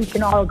thing that we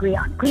can all agree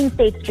on. Clean,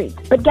 safe streets.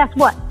 But guess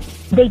what?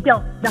 They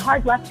don't. The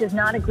hard left does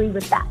not agree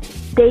with that.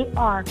 They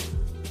are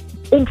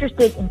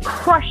interested in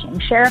crushing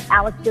Sheriff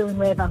Alex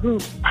Villanueva, who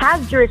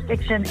has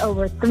jurisdiction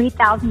over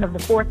 3,000 of the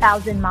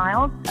 4,000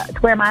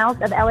 square miles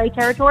of LA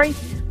territory.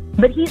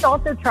 But he's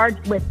also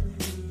charged with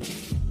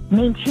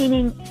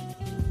maintaining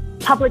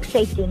public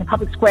safety in the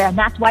public square. And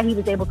that's why he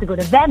was able to go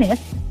to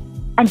Venice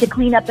and to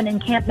clean up an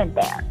encampment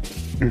there.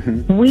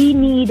 Mm-hmm. We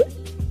need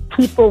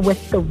people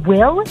with the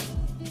will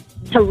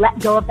to let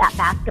go of that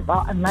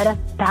basketball and let us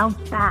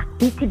bounce back.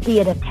 We could be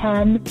at a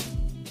 10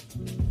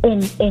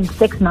 in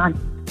 6 months.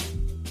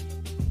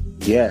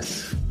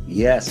 Yes,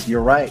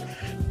 you're right.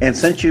 And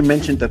since you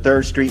mentioned the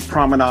 3rd Street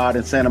Promenade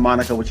in Santa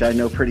Monica, which I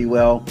know pretty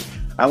well,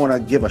 I want to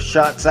give a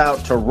shouts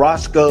out to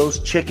Roscoe's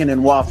Chicken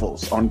and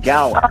Waffles on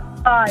Gower.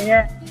 Oh,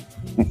 yeah.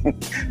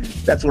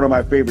 That's one of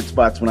my favorite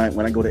spots when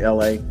I go to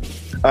LA.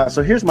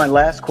 So here's my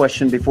last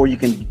question before you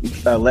can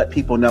let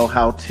people know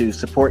how to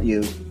support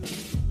you.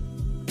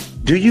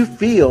 Do you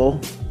feel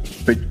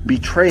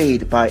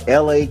betrayed by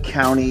LA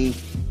County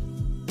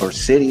or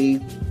city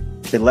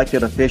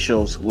elected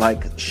officials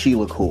like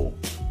Sheila Kuehl?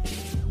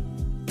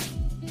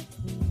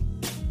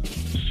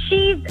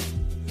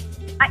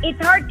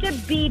 It's hard to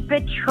be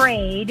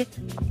betrayed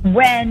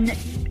when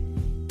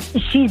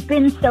she's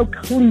been so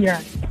clear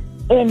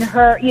in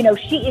her,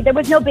 there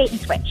was no bait and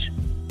switch.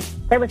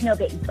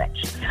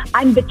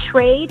 I'm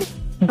betrayed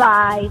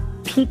by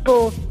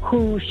people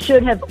who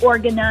should have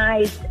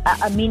organized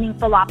a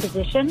meaningful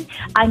opposition.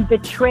 I'm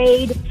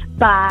betrayed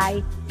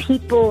by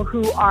people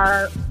who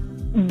are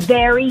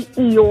very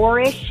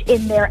Eeyore-ish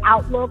in their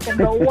outlook and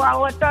go,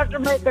 well, it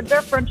doesn't make a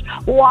difference.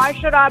 Why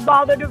should I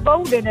bother to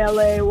vote in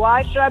LA?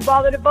 Why should I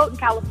bother to vote in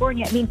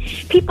California? I mean,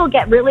 people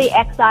get really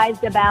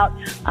excised about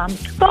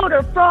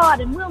voter fraud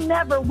and we'll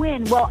never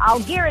win. Well, I'll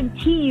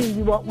guarantee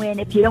you won't win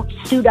if you don't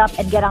suit up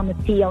and get on the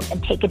field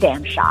and take a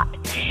damn shot.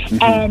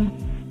 Mm-hmm. And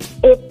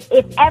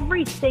if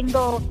every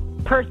single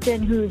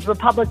person who's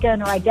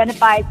Republican or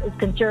identifies as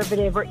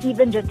conservative or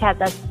even just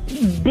has a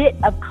bit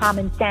of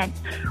common sense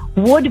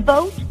would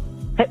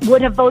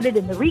have voted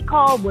in the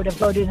recall, would have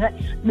voted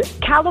in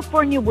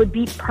California would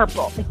be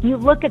purple. If you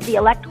look at the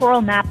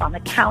electoral map on the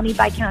county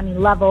by county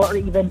level or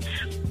even,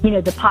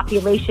 the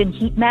population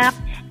heat map,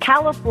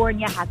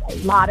 California has a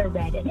lot of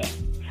red in it.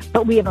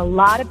 But we have a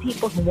lot of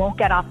people who won't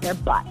get off their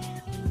butts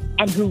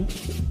and who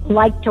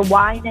like to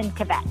whine and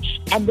kvetch.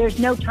 And there's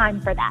no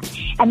time for that.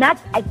 And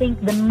that's, I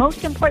think, the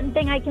most important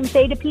thing I can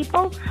say to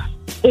people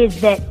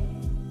is that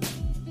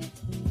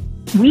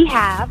we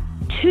have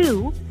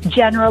 2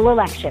 general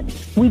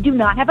elections. We do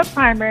not have a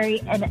primary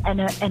and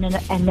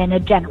then a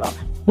general.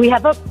 We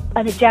have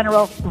a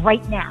general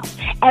right now.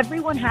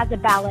 Everyone has a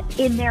ballot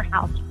in their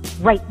house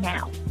right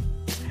now.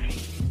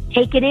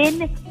 Take it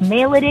in,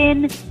 mail it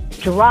in,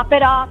 drop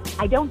it off.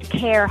 I don't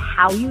care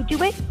how you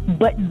do it,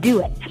 but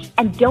do it.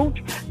 And don't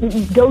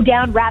go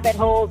down rabbit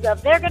holes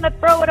of they're going to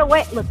throw it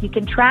away. Look, you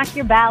can track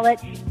your ballot.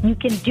 You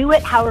can do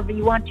it however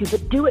you want to,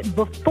 but do it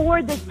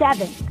before the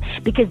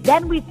 7th, because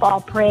then we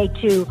fall prey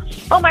to,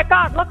 oh my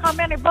God, look how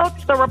many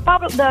votes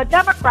the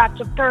Democrats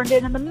have turned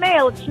in the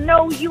mail. It's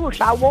no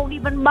use. I won't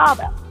even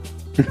bother.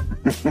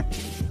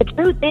 The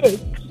truth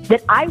is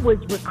that I was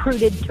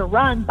recruited to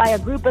run by a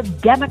group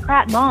of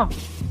Democrat moms.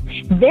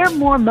 They're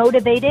more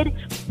motivated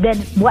than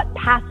what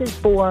passes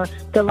for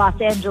the Los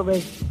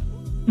Angeles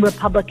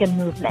Republican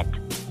movement.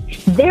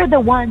 They're the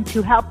ones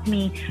who helped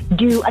me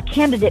do a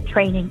candidate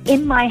training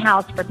in my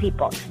house for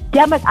people.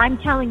 I'm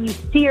telling you,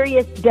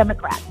 serious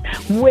Democrats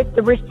with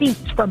the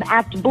receipts from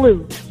Act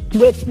Blue,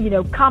 with,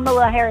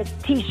 Kamala Harris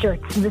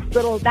t-shirts,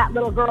 that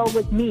little girl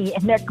with me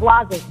in their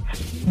closets.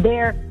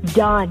 They're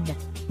done.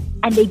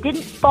 And they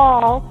didn't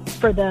fall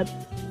for the,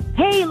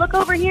 hey, look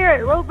over here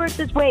at Roe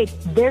versus Wade.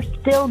 They're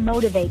still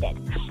motivated.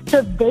 So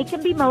if they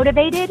can be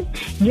motivated,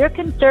 your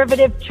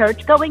conservative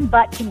church-going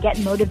butt can get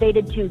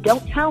motivated too.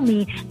 Don't tell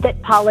me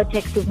that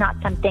politics is not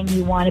something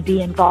you want to be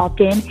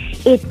involved in.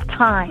 It's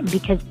time,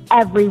 because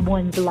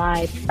everyone's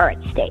lives are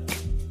at stake.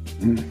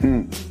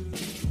 Mm-hmm.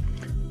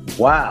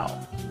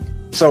 Wow.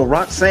 So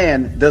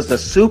Roxanne, is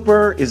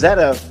that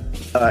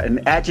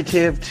an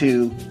adjective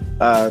to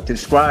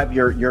describe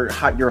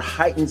your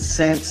heightened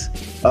sense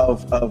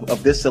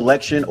of this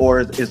election, or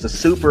is the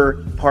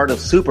super part of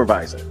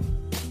Supervisor?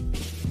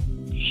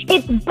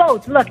 It's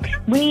both. Look,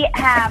 we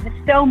have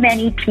so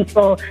many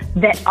people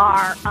that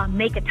are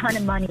make a ton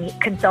of money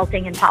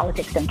consulting in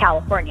politics in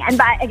California.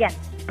 And again,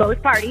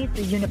 both parties,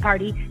 the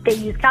Uniparty, they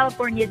use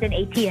California as an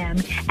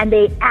ATM, and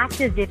they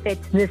act as if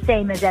it's the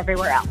same as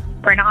everywhere else.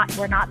 We're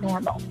not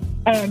normal.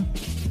 And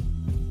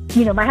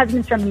my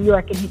husband's from New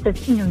York, and he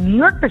says, New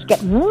Yorkers get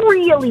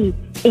really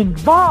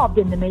involved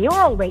in the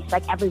mayoral race.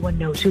 Like, everyone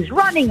knows who's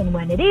running and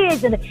when it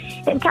is. And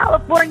in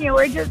California,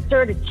 we're just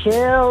sort of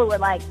chill. We're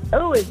like,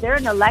 oh, is there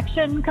an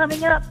election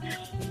coming up?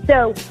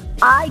 So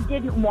I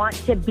didn't want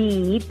to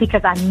be,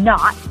 because I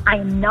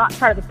am not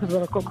part of the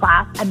political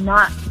class. I'm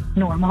not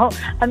normal.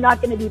 I'm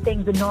not going to do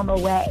things a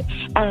normal way.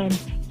 And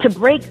to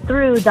break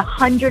through the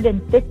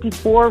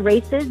 154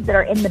 races that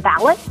are on the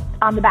ballot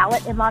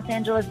in Los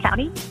Angeles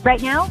County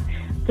right now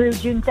through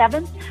June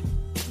 7th,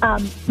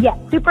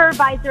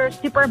 Supervisor,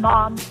 Super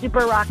Mom,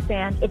 Super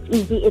Roxanne. It's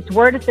easy. It's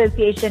word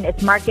association.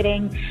 It's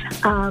marketing.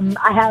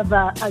 I have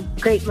a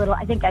great little,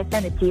 I think I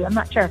sent it to you. I'm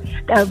not sure.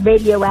 A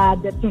radio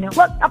ad that's,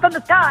 look up in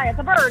the sky. It's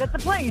a bird. It's a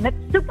plane.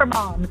 It's Super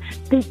Mom.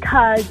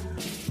 Because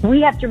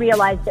we have to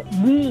realize that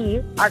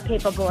we are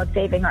capable of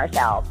saving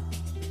ourselves.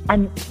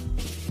 And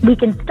we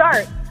can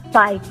start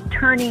by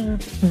turning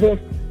this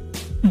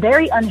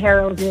very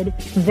unheralded,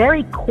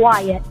 very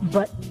quiet,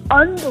 but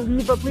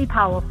unbelievably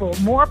powerful,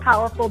 more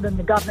powerful than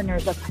the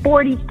governors of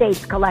 40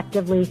 states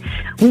collectively.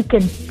 We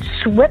can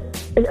flip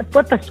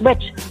a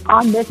switch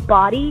on this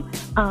body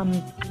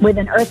with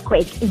an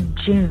earthquake in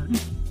June.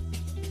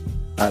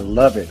 I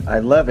love it. I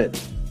love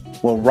it.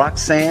 Well,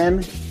 Roxanne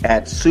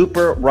at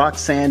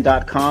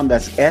superroxanne.com.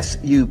 That's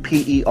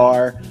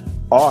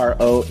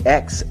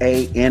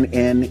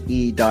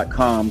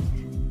superroxanne.com.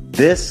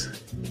 This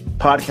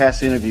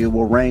podcast interview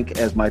will rank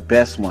as my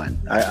best one.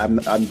 I'm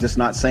just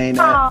not saying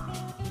that.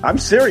 I'm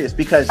serious,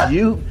 because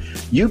you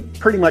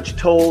pretty much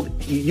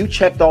you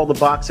checked all the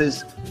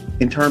boxes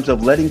in terms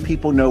of letting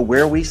people know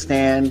where we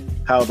stand,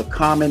 how the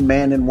common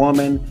man and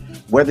woman,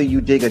 whether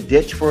you dig a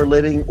ditch for a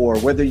living or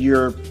whether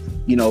you're,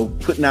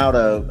 putting out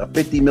a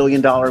 $50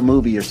 million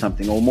movie or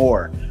something or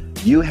more.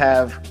 You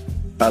have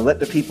let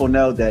the people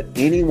know that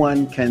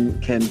anyone can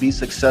be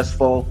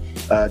successful.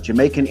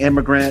 Jamaican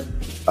immigrant,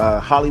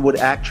 Hollywood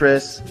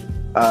actress,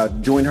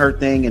 doing her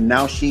thing, and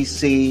now she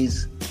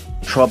sees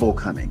trouble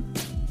coming.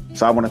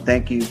 So I want to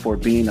thank you for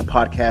being a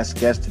podcast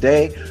guest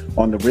today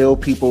on the Real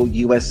People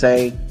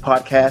USA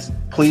podcast.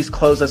 Please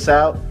close us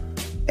out,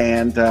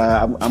 and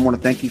I want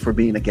to thank you for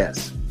being a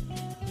guest.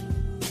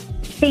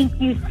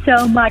 Thank you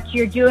so much.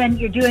 You're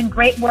doing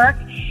great work.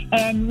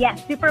 And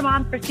yes,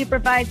 Supermom for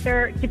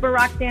Supervisor,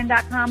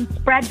 superroxanne.com.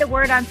 Spread the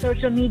word on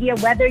social media,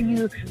 whether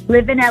you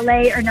live in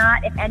LA or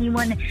not. If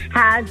anyone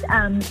has,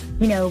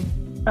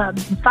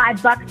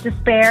 $5 to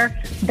spare,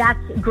 that's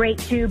great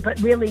too.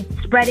 But really,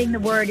 spreading the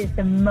word is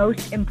the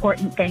most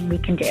important thing we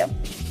can do.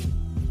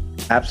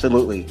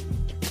 Absolutely.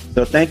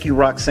 So thank you,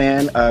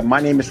 Roxanne.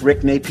 My name is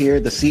Rick Napier,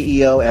 the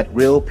CEO at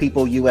Real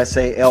People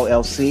USA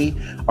LLC.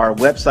 Our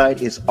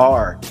website is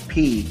rpusa.org.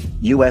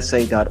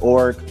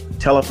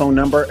 Telephone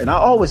number, and I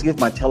always give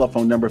my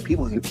telephone number.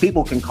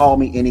 People can call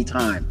me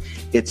anytime.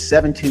 It's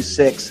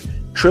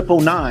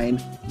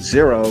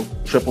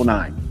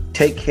 726-999-0999.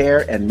 Take care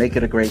and make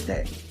it a great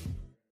day.